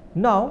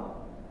 Now,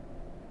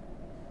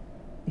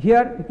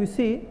 here if you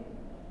see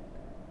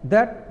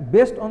that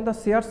based on the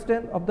shear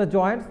strength of the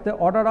joints, the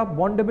order of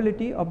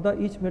bondability of the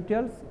each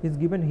materials is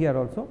given here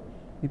also.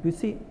 If you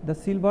see the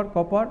silver,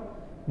 copper,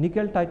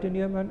 nickel,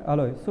 titanium and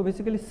alloy. So,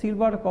 basically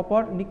silver,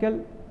 copper,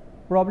 nickel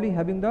probably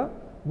having the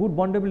good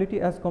bondability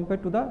as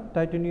compared to the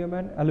titanium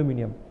and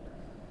aluminum.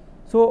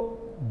 So,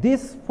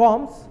 this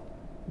forms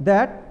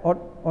that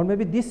or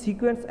maybe this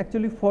sequence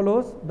actually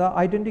follows the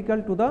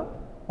identical to the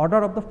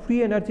order of the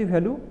free energy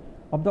value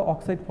of the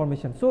oxide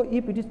formation. So,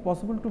 if it is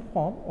possible to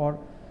form or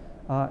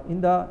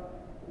in the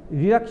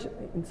reduction,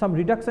 in some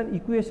reduction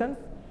equations,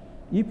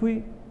 if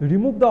we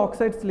remove the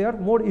oxides layer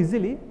more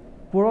easily,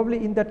 probably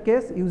in that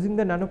case using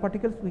the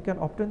nanoparticles we can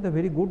obtain the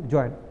very good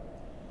joint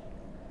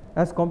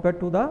as compared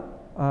to the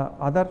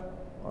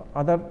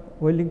other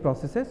welding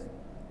processes.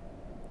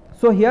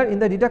 So, here in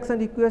the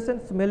reduction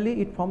equations mainly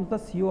it forms the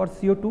CO or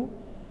CO2.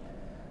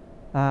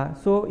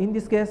 So, in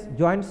this case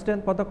joint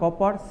strength for the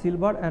copper,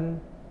 silver and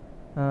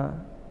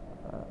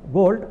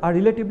gold are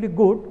relatively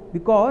good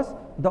because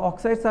the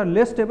oxides are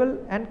less stable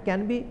and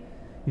can be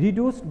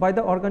reduced by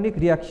the organic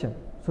reaction.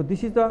 So,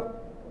 this is the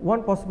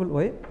one possible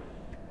way.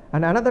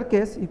 And another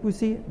case, if we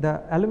see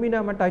the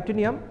aluminum and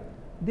titanium,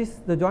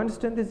 the joint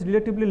strength is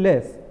relatively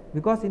less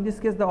because in this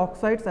case the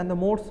oxides and the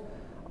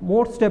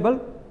more stable.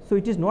 So,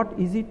 it is not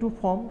easy to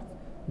form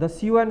the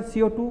CO and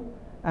CO2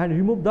 and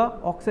remove the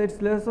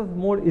oxides layers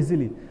more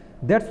easily.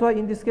 That is why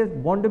in this case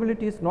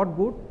bondability is not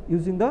good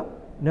using the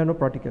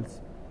nanoparticles.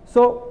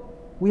 So,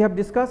 we have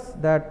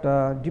discussed that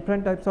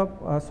different types of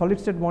solid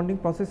state bonding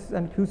processes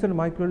and fusion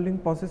micro-welding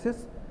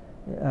processes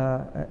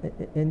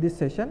in this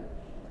session,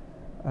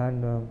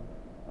 and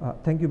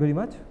thank you very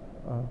much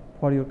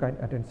for your kind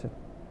attention.